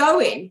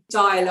ongoing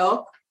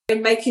dialogue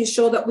and making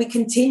sure that we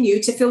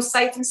continue to feel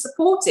safe and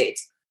supported.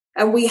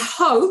 And we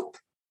hope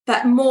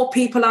that more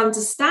people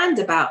understand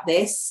about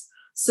this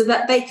so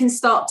that they can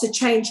start to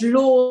change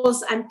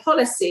laws and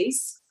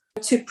policies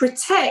to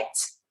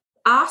protect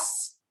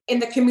us in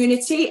the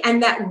community,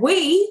 and that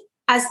we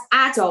as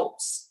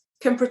adults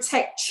can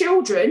protect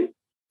children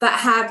that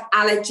have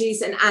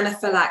allergies and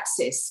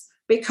anaphylaxis,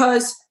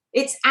 because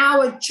it's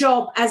our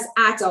job as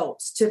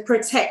adults to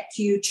protect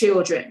you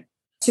children,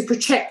 to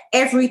protect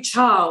every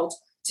child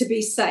to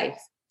be safe.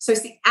 So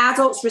it's the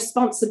adult's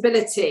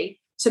responsibility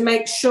to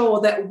make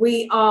sure that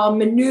we are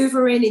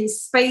maneuvering in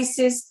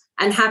spaces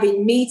and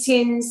having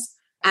meetings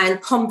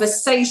and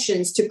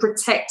conversations to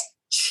protect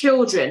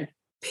children,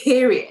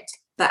 period,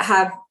 that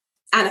have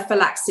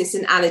anaphylaxis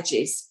and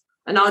allergies.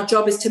 And our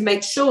job is to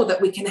make sure that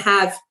we can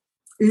have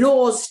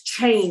laws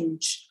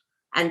change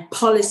and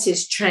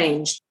policies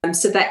change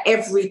so that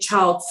every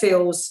child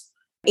feels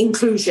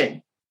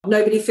inclusion.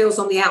 Nobody feels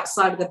on the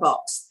outside of the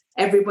box.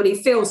 Everybody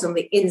feels on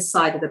the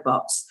inside of the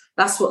box.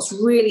 That's what's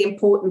really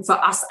important for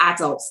us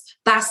adults.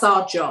 That's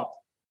our job,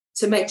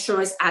 to make sure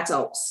as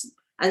adults.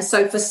 And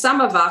so for some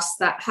of us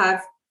that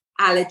have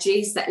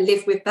allergies, that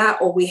live with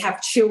that, or we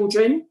have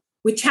children,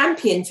 we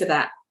champion for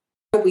that.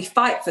 We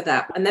fight for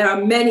that. And there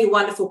are many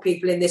wonderful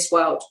people in this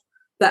world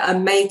that are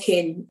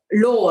making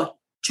law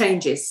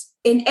changes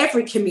in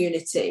every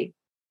community,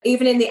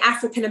 even in the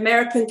African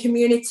American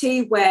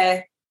community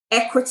where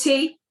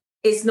equity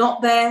is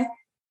not there,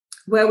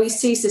 where we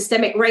see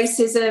systemic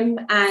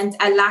racism and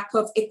a lack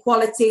of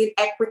equality and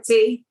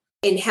equity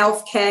in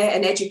healthcare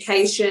and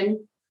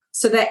education,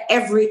 so that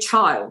every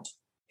child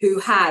who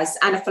has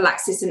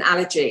anaphylaxis and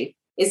allergy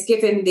is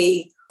given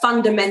the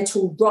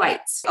fundamental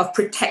right of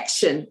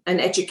protection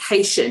and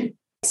education,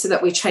 so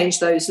that we change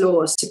those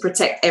laws to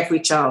protect every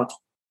child.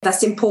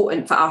 That's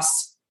important for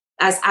us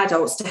as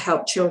adults to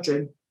help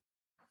children.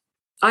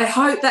 I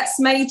hope that's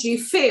made you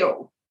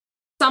feel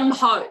some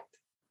hope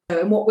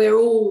in what we're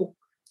all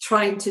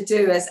trying to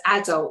do as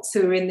adults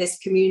who are in this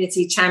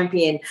community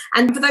champion.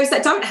 And for those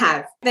that don't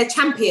have, they're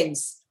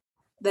champions.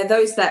 They're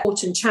those that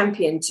often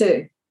champion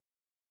too.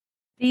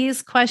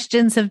 These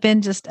questions have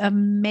been just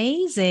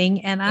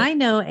amazing. And I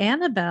know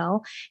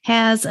Annabelle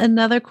has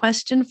another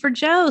question for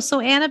Joe. So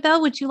Annabelle,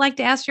 would you like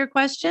to ask your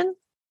question?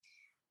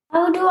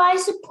 How do I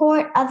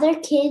support other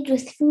kids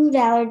with food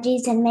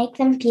allergies and make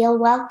them feel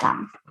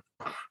welcome?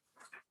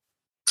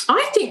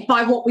 I think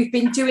by what we've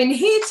been doing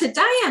here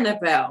today,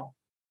 Annabelle.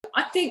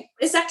 I think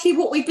exactly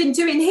what we've been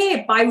doing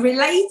here, by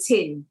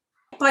relating,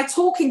 by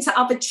talking to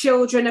other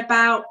children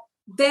about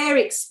their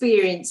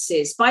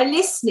experiences, by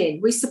listening.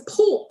 We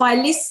support by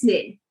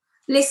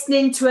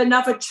listening to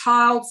another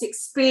child's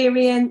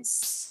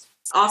experience,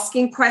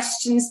 asking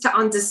questions to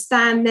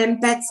understand them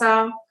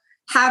better,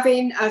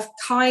 having a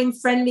kind,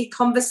 friendly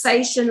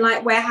conversation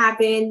like we're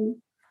having,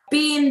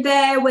 being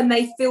there when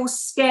they feel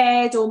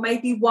scared or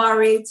maybe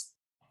worried,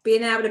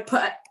 being able to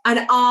put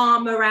an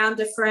arm around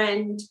a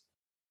friend,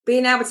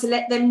 being able to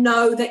let them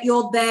know that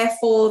you're there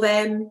for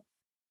them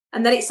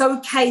and that it's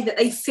okay that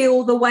they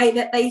feel the way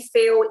that they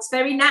feel. It's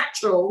very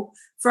natural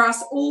for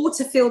us all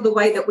to feel the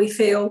way that we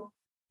feel.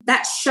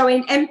 That's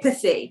showing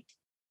empathy,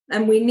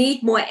 and we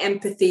need more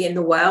empathy in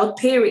the world,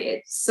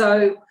 period.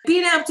 So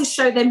being able to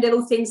show them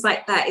little things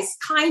like that is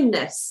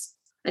kindness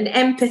and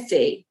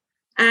empathy.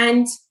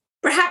 And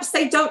perhaps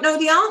they don't know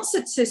the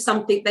answer to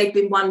something they've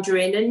been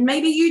wondering, and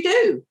maybe you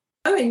do.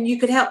 And you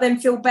could help them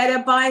feel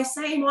better by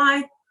saying,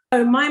 why,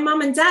 oh, my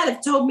mum and dad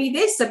have told me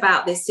this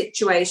about this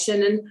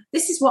situation, and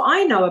this is what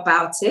I know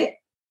about it.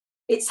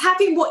 It's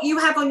having what you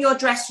have on your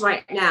dress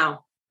right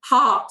now.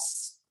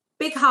 Hearts,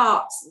 big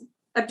hearts,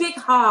 a big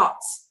heart,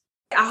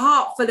 a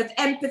heart full of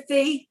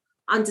empathy,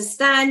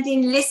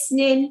 understanding,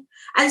 listening.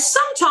 And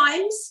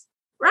sometimes,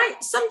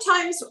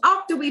 sometimes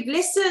after we've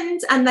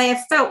listened and they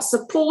have felt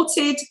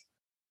supported,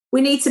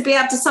 we need to be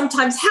able to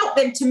sometimes help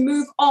them to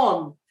move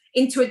on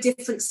into a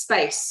different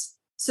space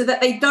so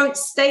that they don't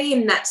stay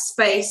in that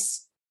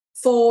space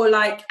for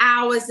like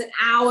hours and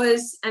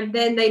hours, and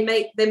then they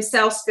make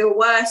themselves feel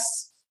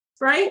worse,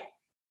 right?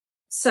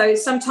 So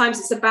sometimes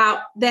it's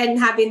about then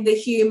having the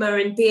humor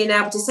and being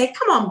able to say,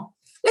 come on,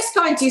 let's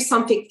go and do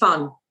something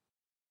fun.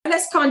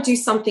 Let's go and do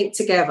something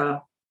together.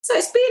 So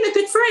it's being a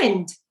good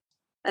friend.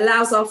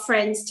 Allows our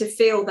friends to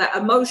feel that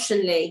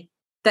emotionally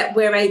that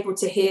we're able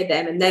to hear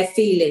them and their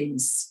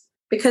feelings.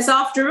 Because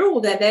after all,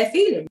 they're their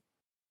feelings.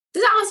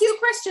 Does that answer your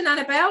question,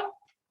 Annabelle?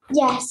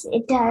 Yes,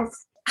 it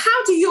does.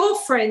 How do your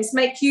friends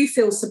make you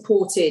feel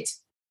supported?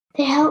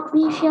 They help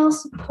me feel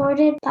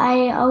supported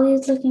by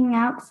always looking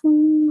out for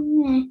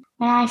me.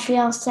 When I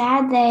feel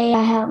sad, they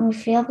help me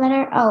feel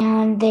better. Oh,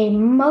 and they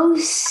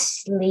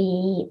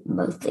mostly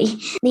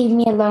leave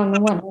me alone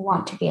when I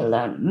want to be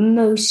alone.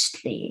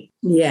 Mostly.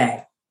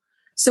 Yeah.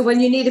 So when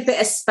you need a bit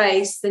of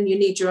space, then you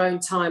need your own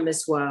time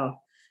as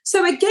well.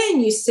 So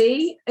again, you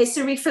see, it's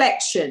a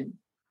reflection.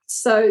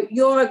 So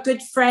you're a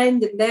good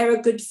friend and they're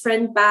a good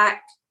friend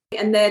back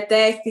and they're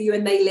there for you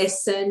and they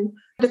listen.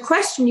 The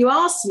question you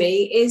asked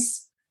me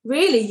is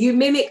really you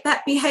mimic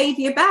that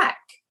behavior back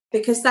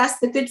because that's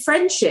the good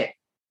friendship.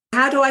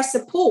 How do I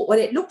support? Well,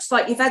 it looks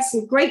like you've had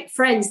some great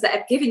friends that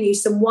have given you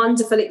some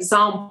wonderful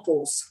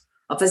examples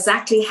of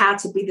exactly how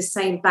to be the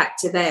same back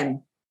to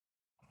them.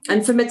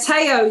 And for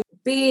Matteo,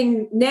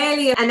 being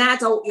nearly an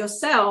adult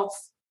yourself,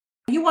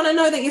 you want to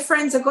know that your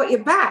friends have got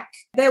your back.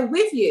 They're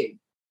with you.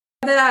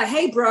 They're like,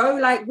 hey, bro,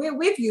 like, we're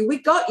with you. We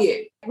got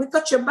you. We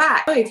got your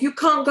back. If you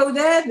can't go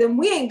there, then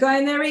we ain't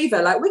going there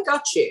either. Like, we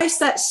got you. It's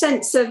that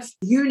sense of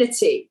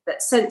unity,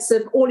 that sense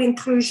of all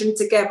inclusion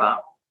together.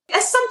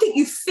 That's something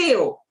you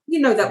feel. You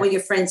know that when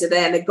your friends are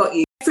there and they've got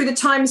you. Through the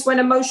times when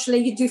emotionally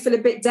you do feel a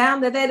bit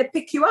down, they're there to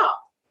pick you up.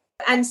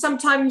 And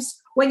sometimes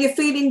when you're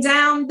feeling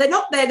down, they're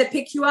not there to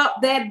pick you up.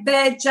 They're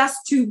there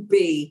just to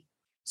be.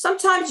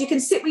 Sometimes you can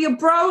sit with your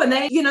bro and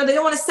they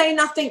don't want to say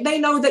nothing. They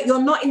know that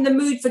you're not in the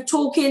mood for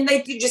talking.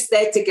 You're just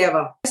there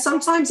together.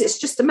 Sometimes it's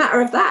just a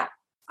matter of that.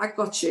 I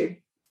got you.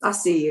 I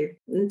see you.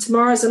 And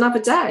tomorrow's another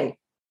day.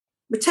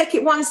 We take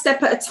it one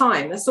step at a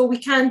time. That's all we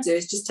can do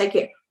is just take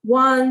it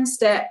one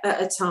step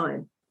at a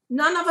time.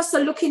 None of us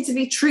are looking to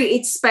be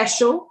treated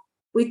special.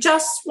 We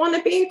just want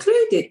to be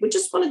included. We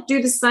just want to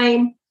do the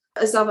same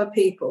as other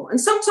people.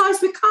 And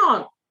sometimes we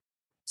can't.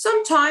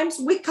 Sometimes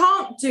we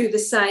can't do the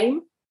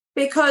same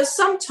because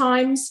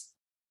sometimes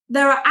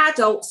there are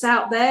adults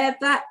out there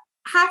that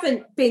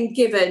haven't been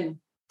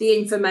given the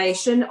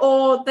information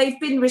or they've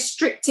been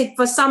restricted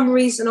for some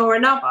reason or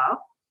another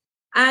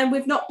and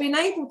we've not been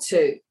able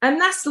to. And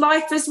that's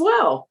life as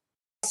well.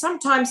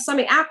 Sometimes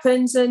something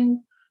happens and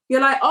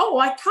you're like, oh,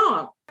 I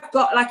can't. I've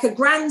got like a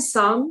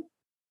grandson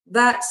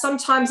that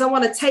sometimes I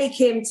want to take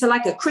him to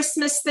like a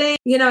Christmas thing,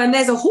 and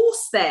there's a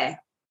horse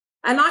there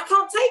and I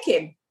can't take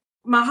him.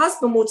 My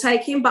husband will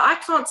take him, but I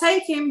can't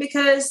take him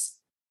because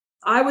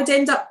I would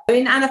end up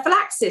in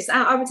anaphylaxis.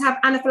 I would have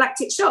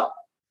anaphylactic shock.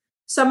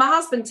 So my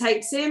husband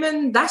takes him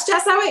and that's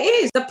just how it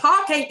is. The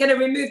park ain't going to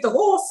remove the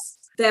horse.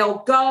 They'll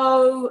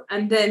go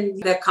and then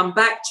they'll come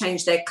back,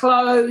 change their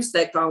clothes,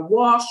 they'll go and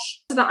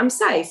wash so that I'm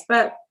safe.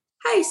 But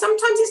hey,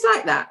 sometimes it's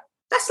like that.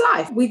 That's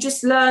life. We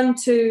just learn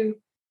to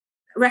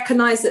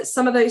recognize that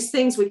some of those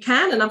things we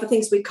can and other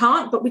things we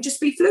can't, but we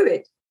just be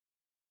fluid.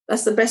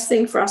 That's the best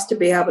thing for us to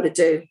be able to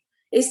do,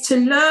 is to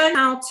learn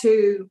how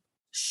to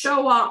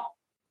show up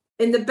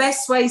in the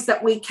best ways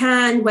that we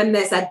can when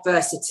there's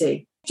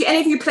adversity. Do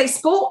any of you play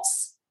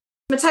sports?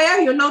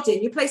 Matteo, you're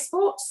nodding. You play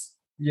sports?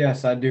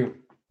 Yes, I do.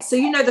 So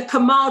you know the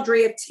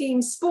camaraderie of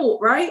team sport,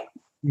 right?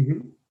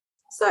 Mm-hmm.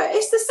 So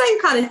it's the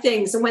same kind of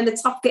things. And when the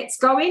tough gets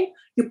going,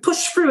 you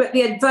push through at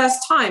the adverse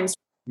times.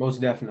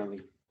 Most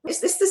definitely. It's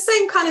the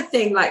same kind of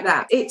thing like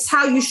that. It's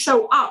how you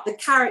show up, the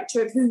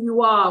character of who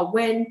you are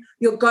when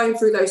you're going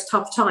through those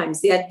tough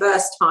times, the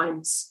adverse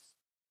times.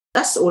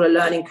 That's all a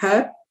learning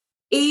curve.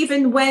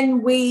 Even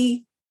when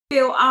we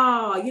feel,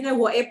 you know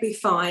what, it'd be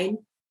fine.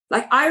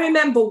 Like I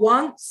remember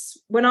once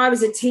when I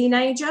was a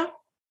teenager,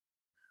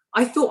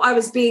 I thought I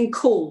was being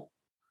cool.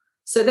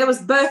 So there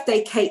was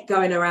birthday cake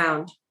going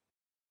around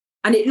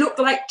and it looked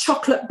like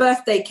chocolate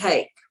birthday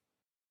cake.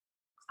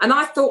 And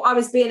I thought I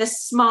was being a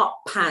smart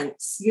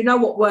pants. You know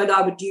what word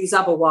I would use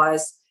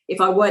otherwise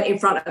if I weren't in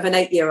front of an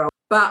 8-year-old.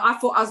 But I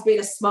thought I was being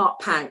a smart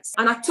pants.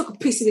 And I took a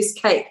piece of this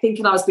cake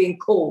thinking I was being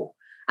cool.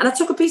 And I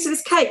took a piece of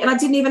this cake and I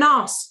didn't even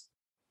ask.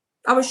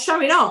 I was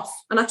showing off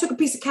and I took a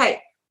piece of cake.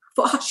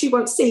 I thought, she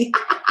won't see.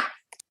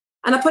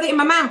 And I put it in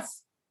my mouth.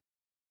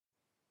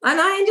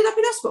 And I ended up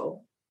in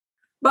hospital.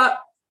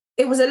 But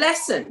it was a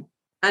lesson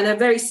and a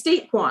very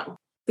steep one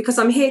because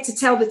I'm here to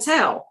tell the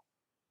tale.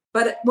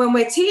 But when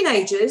we're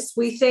teenagers,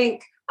 we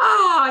think,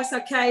 it's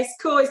okay, it's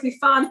cool, it's be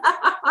fun.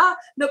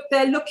 Look,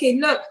 they're looking,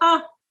 look.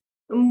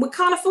 And we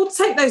can't afford to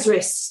take those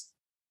risks.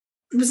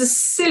 It was a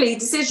silly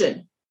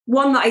decision,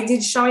 one that I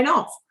did showing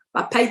off.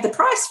 I paid the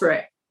price for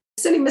it.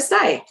 Silly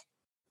mistake.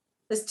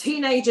 As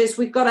teenagers,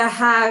 we've got to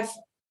have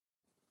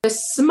the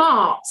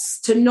smarts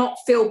to not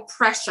feel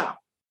pressure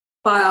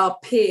by our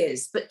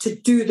peers, but to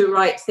do the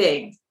right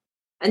thing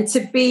and to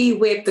be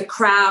with the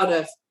crowd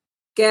of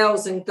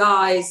girls and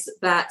guys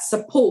that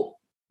support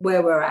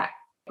where we're at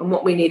and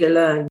what we need to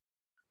learn.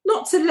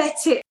 Not to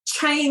let it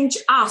change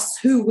us,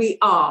 who we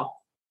are.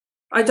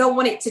 I don't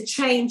want it to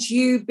change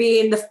you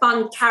being the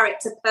fun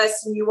character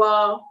person you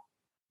are.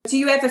 Do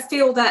you ever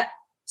feel that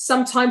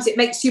sometimes it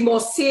makes you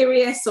more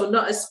serious or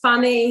not as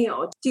funny?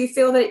 Or do you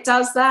feel that it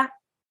does that?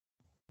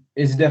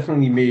 It's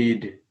definitely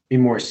made be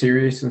more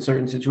serious in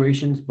certain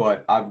situations,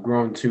 but I've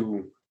grown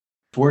to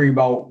worry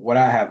about what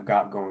I have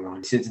got going on.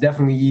 It's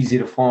definitely easy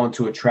to fall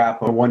into a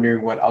trap of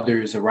wondering what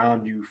others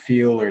around you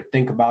feel or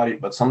think about it,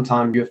 but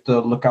sometimes you have to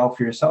look out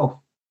for yourself.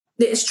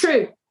 It's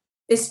true.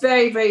 It's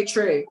very, very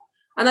true.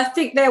 And I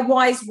think they're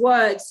wise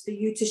words for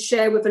you to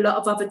share with a lot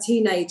of other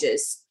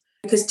teenagers,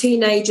 because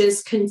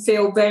teenagers can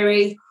feel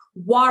very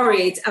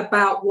worried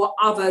about what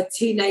other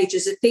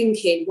teenagers are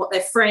thinking, what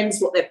their friends,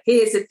 what their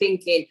peers are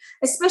thinking,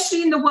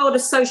 especially in the world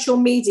of social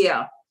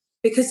media,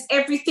 because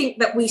everything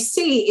that we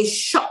see is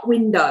shop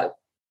window.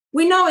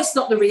 We know it's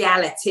not the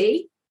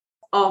reality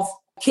of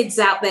kids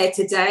out there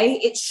today.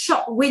 It's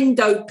shop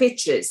window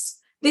pictures.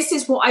 This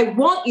is what I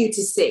want you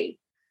to see.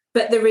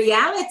 But the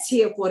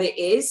reality of what it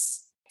is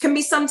can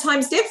be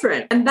sometimes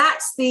different. And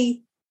that's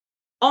the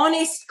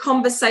honest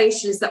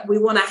conversations that we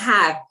want to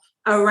have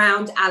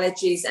around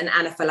allergies and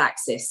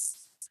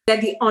anaphylaxis.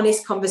 They're the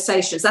honest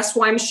conversations. That's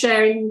why I'm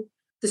sharing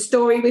the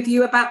story with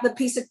you about the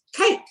piece of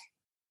cake.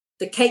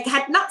 The cake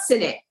had nuts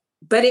in it,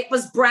 but it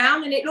was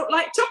brown and it looked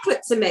like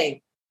chocolate to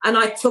me. And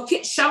I took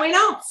it showing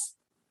off,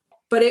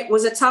 but it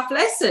was a tough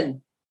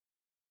lesson.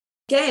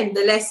 Again,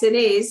 the lesson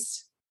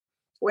is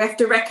we have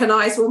to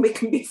recognize when we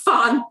can be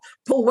fun,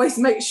 but always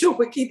make sure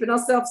we're keeping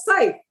ourselves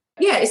safe.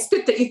 Yeah, it's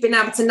good that you've been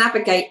able to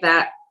navigate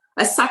that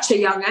at such a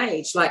young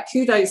age. Like,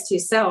 kudos to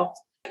yourself.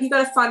 You've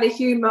got to find the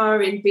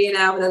humor in being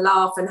able to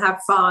laugh and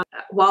have fun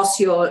whilst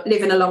you're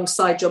living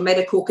alongside your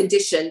medical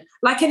condition,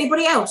 like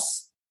anybody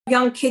else.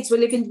 Young kids were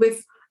living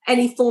with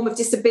any form of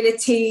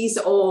disabilities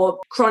or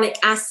chronic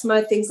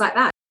asthma, things like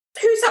that.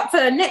 Who's up for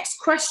the next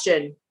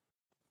question?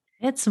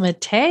 It's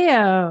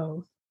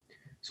Mateo.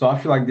 So I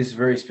feel like this is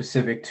very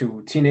specific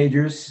to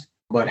teenagers,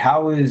 but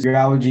how is your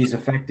allergies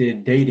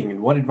affected dating,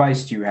 and what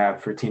advice do you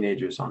have for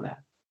teenagers on that?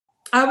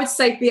 I would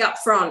say be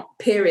upfront,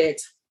 period,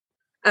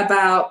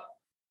 about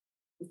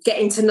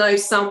getting to know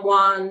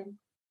someone,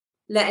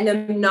 letting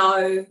them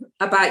know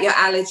about your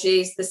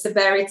allergies, the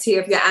severity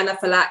of your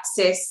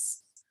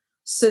anaphylaxis,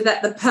 so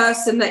that the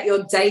person that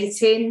you're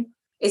dating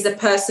is a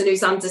person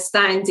who's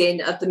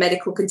understanding of the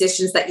medical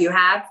conditions that you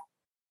have,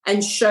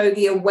 and show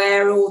the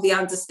awareness, the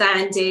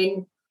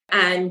understanding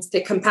and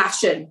the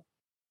compassion.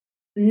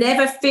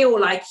 Never feel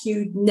like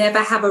you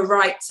never have a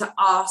right to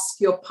ask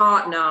your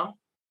partner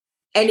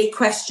any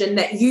question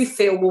that you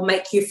feel will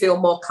make you feel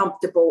more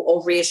comfortable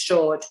or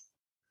reassured.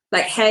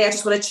 Like, hey, I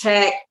just want to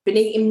check, been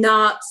eating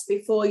nuts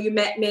before you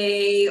met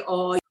me,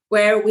 or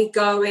where are we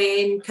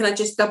going? Can I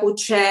just double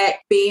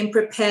check? Being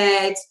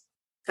prepared.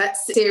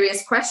 That's a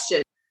serious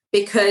question,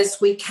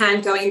 because we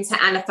can go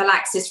into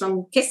anaphylaxis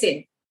from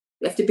kissing.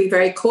 You have to be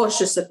very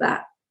cautious of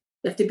that.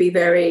 You have to be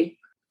very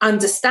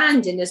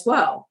understanding as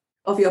well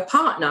of your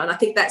partner. And I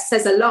think that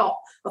says a lot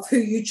of who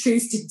you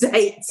choose to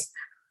date,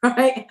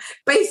 right?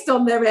 Based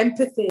on their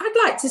empathy.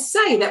 I'd like to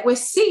say that we're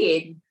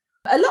seeing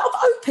a lot of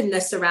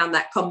openness around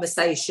that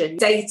conversation,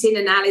 dating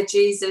and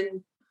allergies,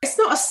 and it's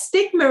not a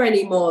stigma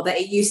anymore that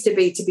it used to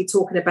be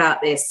talking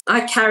about this.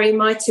 I carry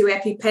my 2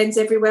 EpiPens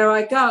everywhere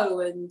I go,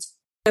 and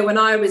when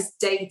I was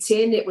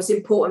dating, it was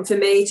important for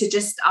me to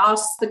just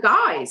ask the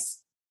guys,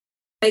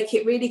 make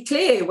it really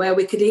clear where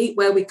we could eat,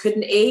 where we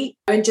couldn't eat,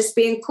 and just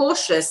being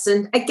cautious.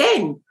 And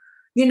again,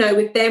 you know,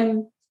 with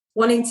them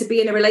wanting to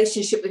be in a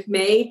relationship with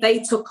me, they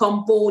took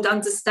on board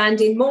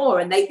understanding more,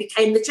 and they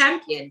became the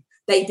champion.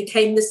 They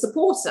became the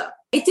supporter.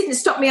 It didn't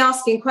stop me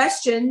asking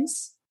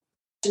questions.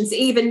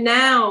 Even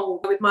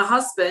now with my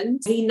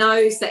husband, he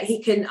knows that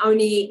he can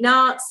only eat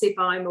nuts if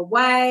I'm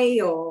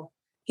away, or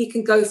he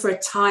can go for a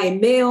Thai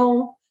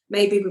meal,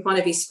 maybe with one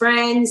of his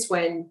friends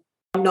when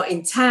I'm not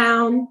in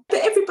town.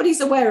 But everybody's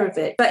aware of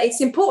it. But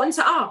it's important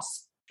to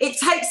ask. It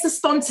takes the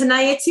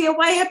spontaneity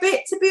away a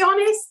bit, to be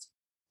honest,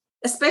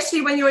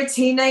 especially when you're a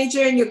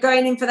teenager and you're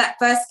going in for that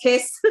first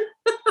kiss. You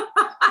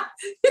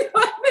know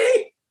what I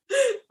mean?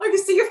 I can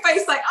see your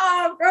face like,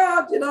 oh,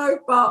 God, you know,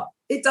 but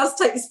it does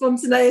take the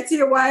spontaneity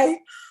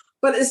away.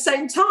 But at the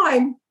same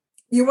time,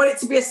 you want it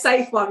to be a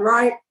safe one,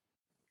 right?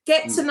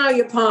 Get to know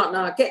your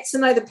partner. Get to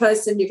know the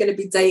person you're going to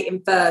be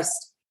dating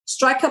first.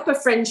 Strike up a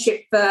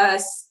friendship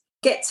first.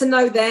 Get to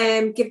know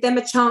them. Give them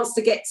a chance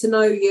to get to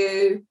know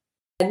you.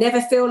 And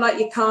never feel like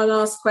you can't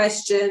ask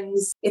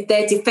questions. If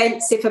they're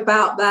defensive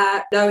about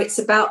that, no, it's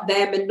about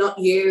them and not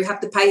you.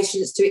 Have the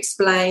patience to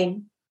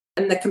explain.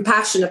 And the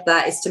compassion of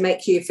that is to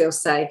make you feel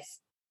safe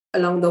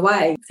along the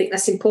way. I think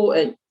that's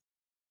important.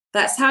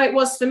 That's how it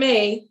was for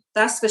me,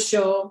 that's for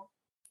sure.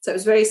 So it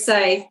was very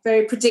safe,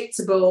 very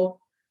predictable.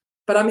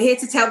 But I'm here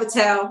to tell the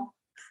tale.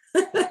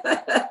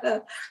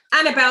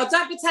 Annabelle,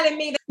 don't be telling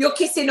me that you're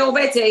kissing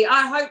already.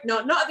 I hope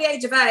not at the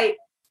age of 8.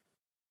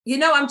 You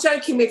know I'm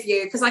joking with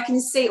you, because I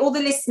can see all the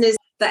listeners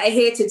that are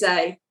here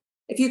today.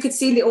 If you could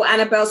see little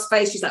Annabelle's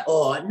face, she's like,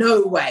 oh,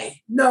 no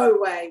way, no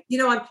way. You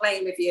know I'm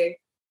playing with you.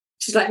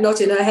 She's like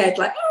nodding her head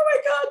like, oh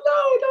my God, no.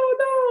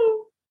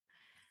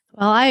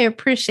 Well, I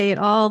appreciate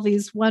all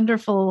these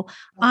wonderful,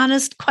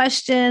 honest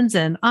questions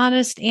and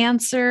honest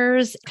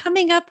answers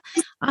coming up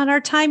on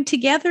our time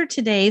together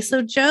today.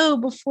 So, Jo,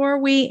 before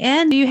we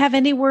end, do you have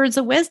any words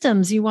of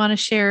wisdoms you want to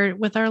share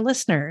with our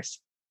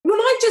listeners? Well,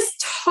 I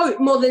just hope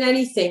more than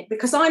anything,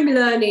 because I'm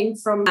learning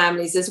from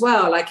families as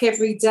well. Like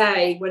every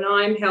day when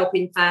I'm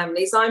helping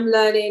families, I'm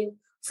learning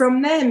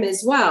from them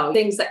as well,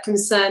 things that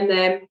concern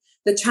them,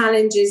 the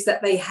challenges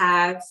that they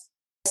have,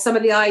 some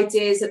of the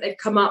ideas that they've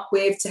come up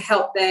with to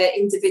help their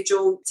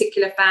individual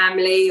particular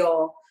family,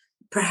 or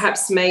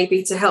perhaps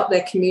maybe to help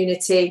their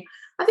community.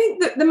 I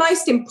think that the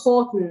most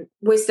important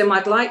wisdom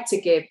I'd like to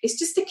give is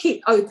just to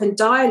keep open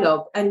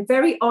dialogue and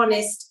very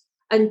honest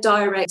and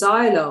direct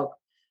dialogue.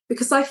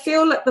 Because I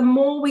feel that the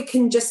more we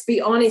can just be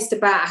honest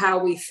about how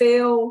we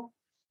feel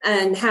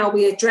and how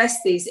we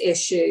address these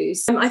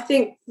issues, I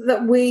think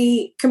that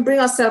we can bring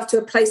ourselves to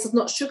a place of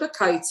not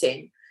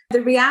sugarcoating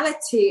the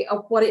reality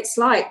of what it's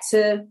like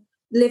to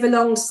live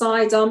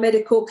alongside our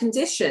medical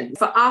condition.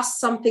 For us,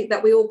 something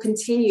that we all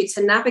continue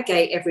to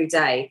navigate every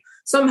day.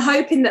 So I'm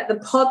hoping that the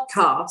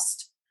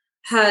podcast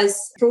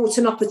has brought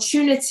an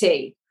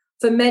opportunity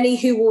for many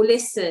who will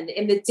listen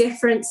in the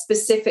different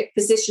specific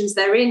positions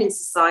they're in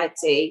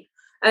society,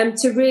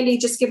 to really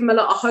just give them a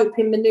lot of hope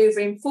in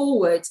manoeuvring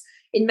forward,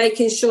 in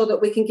making sure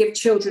that we can give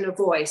children a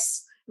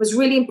voice. It was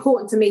really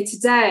important for me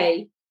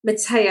today,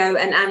 Matteo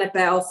and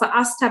Annabelle, for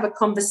us to have a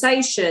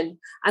conversation.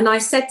 And I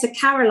said to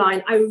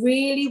Caroline, I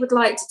really would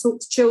like to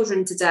talk to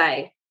children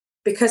today,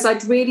 because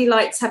I'd really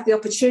like to have the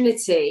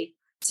opportunity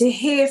to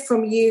hear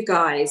from you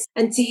guys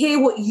and to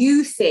hear what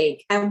you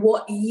think and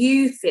what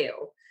you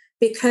feel,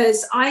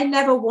 because I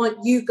never want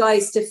you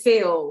guys to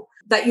feel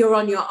that you're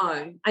on your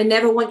own. I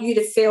never want you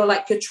to feel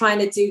like you're trying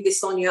to do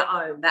this on your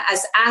own, that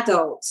as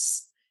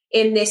adults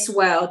in this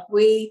world,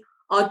 we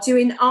are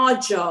doing our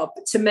job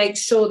to make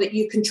sure that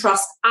you can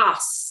trust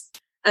us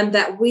and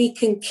that we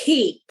can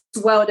keep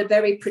the world a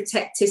very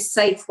protected,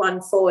 safe one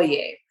for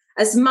you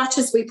as much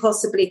as we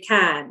possibly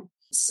can.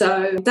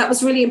 So that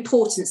was really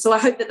important. So I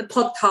hope that the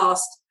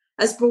podcast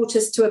has brought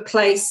us to a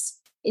place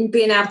in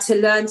being able to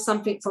learn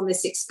something from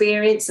this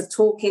experience of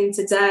talking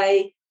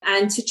today,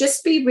 and to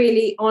just be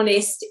really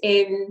honest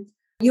in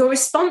your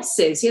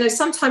responses. You know,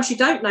 sometimes you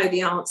don't know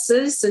the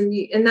answers,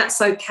 and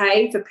that's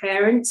okay for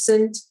parents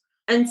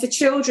and for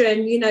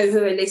children, you know,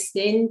 who are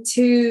listening,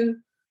 to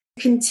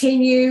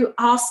continue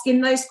asking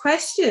those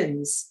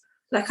questions.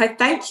 Like, I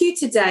thank you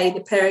today,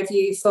 the pair of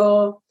you,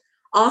 for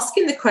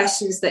asking the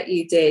questions that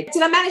you did.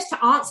 Did I manage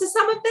to answer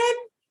some of them?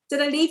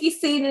 Did I leave you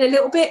feeling a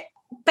little bit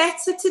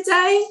better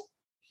today?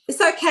 It's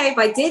okay if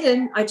I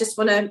didn't. I just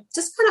want to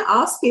kind of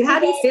ask you,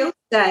 how do you feel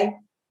today?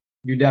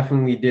 You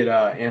definitely did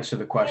answer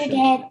the question.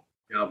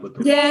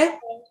 Yeah.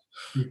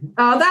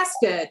 Oh, that's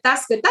good.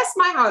 That's good. That's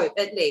my hope,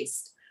 at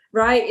least,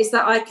 right? Is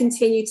that I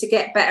continue to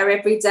get better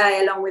every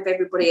day along with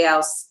everybody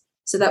else,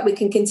 so that we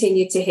can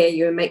continue to hear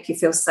you and make you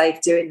feel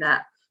safe doing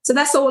that. So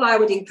that's all I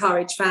would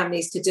encourage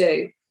families to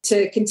do,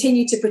 to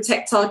continue to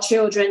protect our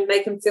children,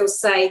 make them feel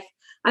safe.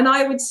 And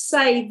I would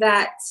say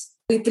that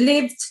we've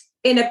lived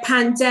in a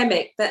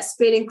pandemic that's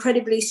been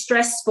incredibly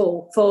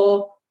stressful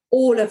for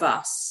all of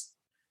us.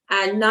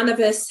 And none of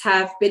us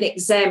have been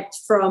exempt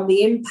from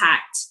the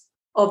impact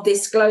of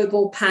this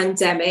global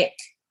pandemic,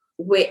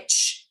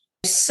 which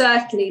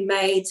certainly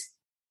made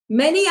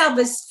many of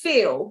us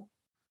feel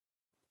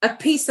a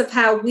piece of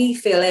how we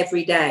feel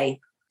every day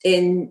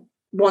in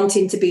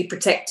wanting to be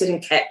protected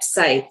and kept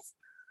safe.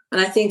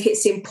 And I think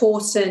it's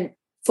important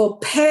for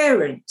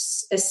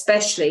parents,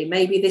 especially,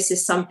 maybe this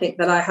is something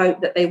that I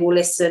hope that they will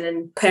listen,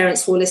 and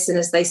parents will listen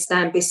as they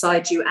stand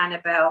beside you,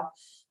 Annabelle,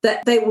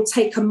 that they will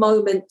take a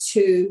moment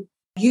to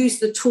use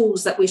the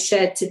tools that we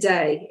shared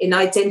today in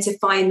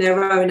identifying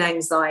their own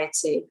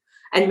anxiety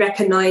and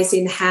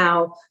recognizing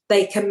how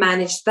they can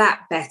manage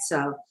that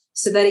better,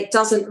 so that it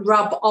doesn't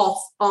rub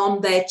off on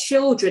their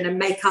children and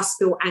make us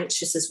feel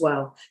anxious as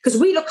well. Because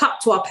we look up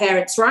to our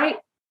parents, right?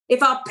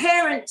 If our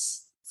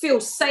parents feel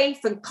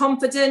safe and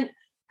confident,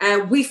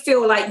 and we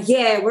feel like,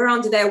 yeah, we're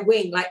under their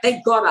wing, like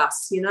they've got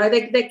us, you know,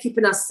 they're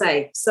keeping us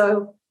safe.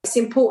 So it's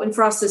important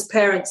for us as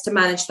parents to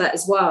manage that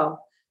as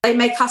well. They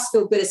make us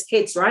feel good as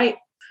kids, right?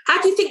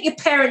 How do you think your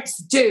parents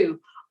do?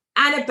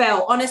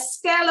 Annabelle, on a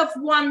scale of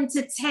 1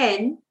 to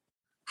 10,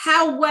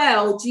 how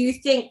well do you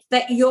think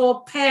that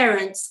your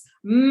parents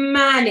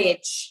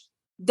manage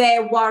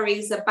their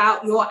worries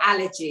about your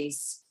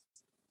allergies?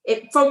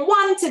 From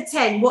 1 to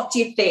 10, what do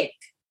you think?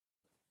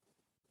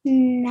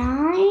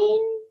 9.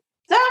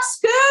 That's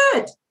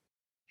good.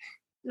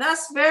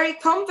 That's very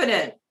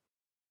confident.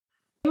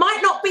 It might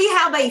not be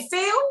how they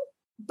feel,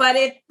 but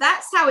if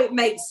that's how it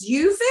makes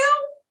you feel,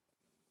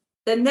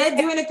 then they're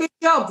doing a good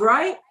job,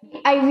 right?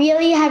 I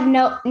really have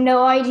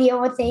no idea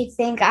what they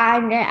think.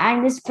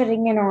 I'm just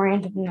putting in a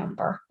random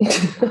number.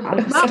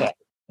 That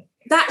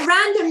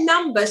random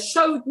number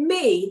showed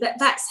me that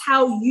that's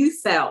how you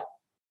felt.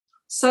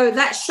 So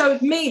that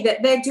showed me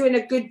that they're doing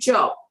a good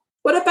job.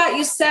 What about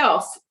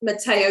yourself,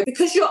 Matteo?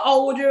 Because you're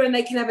older and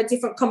they can have a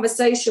different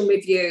conversation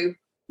with you,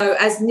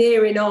 as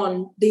nearing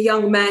on the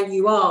young man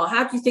you are,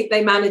 how do you think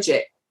they manage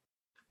it?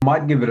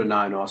 I'd give it a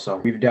 9 also.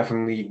 We've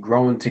definitely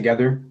grown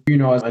together.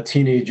 As a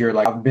teenager,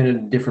 I've been in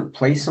a different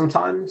place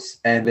sometimes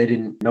and they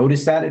didn't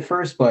notice that at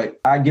first, but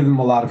I give them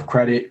a lot of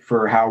credit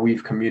for how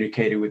we've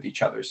communicated with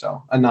each other.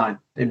 So a 9,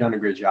 they've done a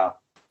great job.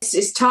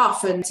 It's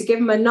tough. And to give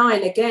them a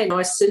 9, again,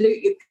 I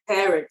salute your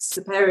parents,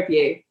 the pair of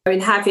you,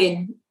 in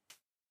having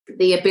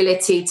the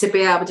ability to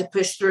be able to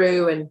push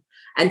through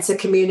and to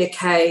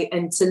communicate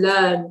and to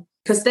learn,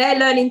 because they're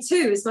learning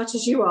too, as much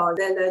as you are.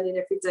 They're learning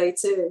every day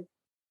too.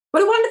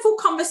 What a wonderful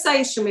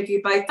conversation with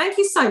you both. Thank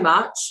you so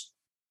much.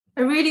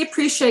 I really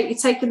appreciate you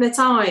taking the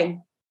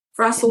time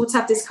for us all to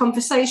have this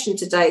conversation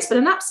today. It's been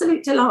an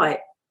absolute delight.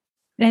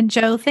 And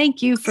Jo,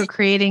 thank you for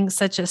creating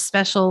such a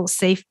special,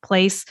 safe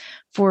place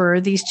for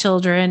these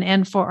children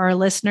and for our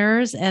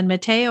listeners. And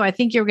Mateo, I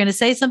think you were going to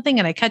say something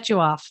and I cut you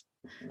off.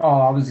 Oh,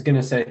 I was going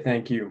to say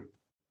thank you.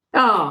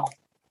 Oh,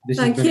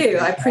 thank you.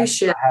 I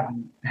appreciate it. I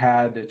haven't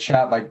had a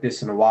chat like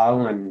this in a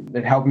while, and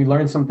it helped me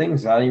learn some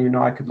things I didn't even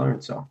know I could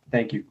learn. So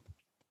thank you.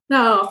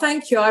 No,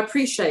 thank you. I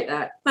appreciate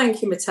that.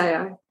 Thank you,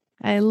 Mateo.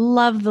 I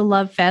love the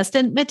Love Fest.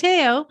 And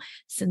Mateo,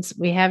 since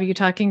we have you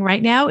talking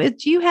right now,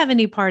 do you have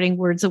any parting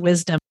words of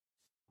wisdom?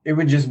 It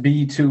would just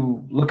be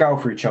to look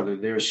out for each other.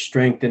 There's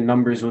strength in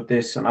numbers with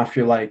this. And I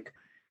feel like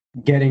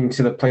getting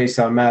to the place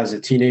I'm at as a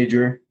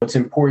teenager, it's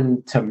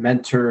important to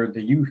mentor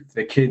the youth,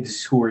 the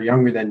kids who are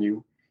younger than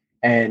you,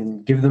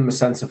 and give them a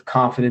sense of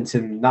confidence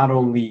in not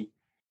only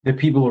the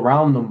people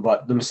around them,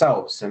 but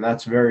themselves. And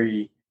that's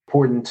very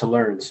important to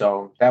learn.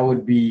 So that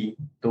would be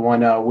the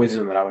one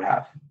wisdom that I would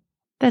have.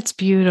 That's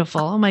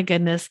beautiful. Oh my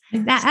goodness.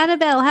 Now,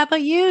 Annabelle, how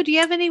about you? Do you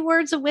have any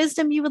words of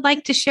wisdom you would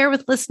like to share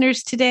with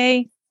listeners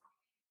today?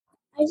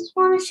 I just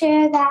want to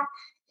share that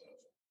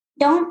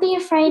don't be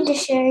afraid to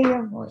share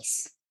your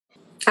voice.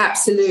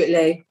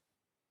 Absolutely.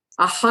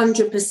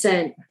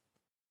 100%.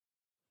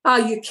 Oh,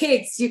 you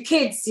kids,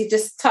 you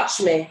just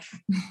touch me.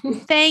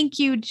 Thank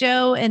you,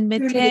 Jo and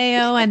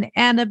Mateo and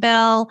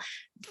Annabelle,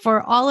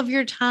 for all of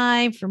your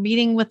time, for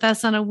meeting with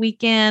us on a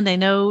weekend. I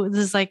know this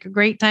is like a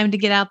great time to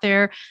get out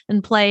there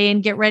and play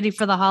and get ready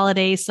for the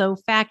holidays. So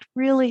FACT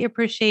really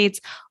appreciates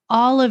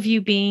all of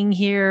you being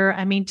here.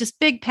 I mean, just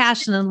big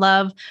passion and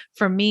love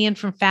from me and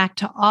from FACT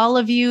to all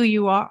of you.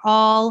 You are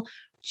all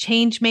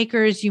change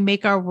makers. You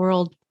make our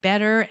world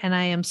better. And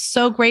I am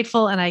so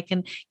grateful. And I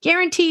can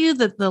guarantee you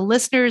that the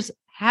listeners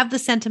have the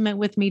sentiment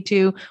with me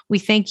too. We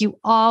thank you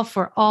all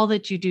for all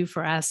that you do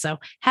for us. So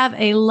have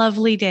a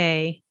lovely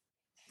day.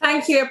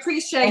 Thank you.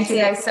 Appreciate it. Thank you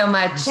guys so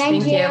much.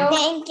 Thank you.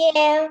 Thank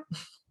you.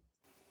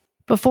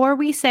 Before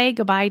we say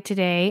goodbye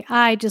today,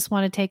 I just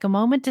want to take a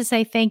moment to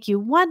say thank you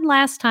one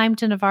last time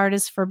to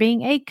Novartis for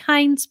being a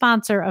kind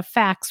sponsor of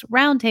FACT's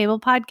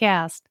Roundtable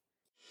podcast.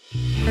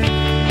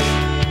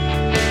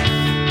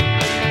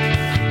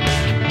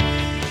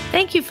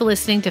 Thank you for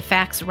listening to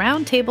FACT's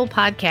Roundtable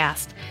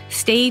podcast.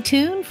 Stay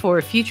tuned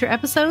for future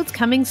episodes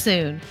coming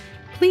soon.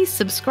 Please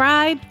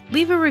subscribe,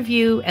 leave a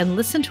review, and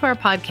listen to our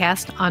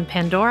podcast on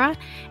Pandora,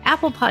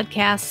 Apple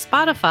Podcasts,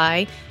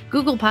 Spotify,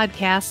 Google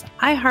Podcasts,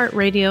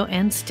 iHeartRadio,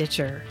 and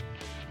Stitcher.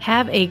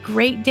 Have a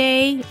great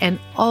day and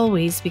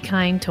always be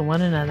kind to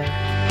one another.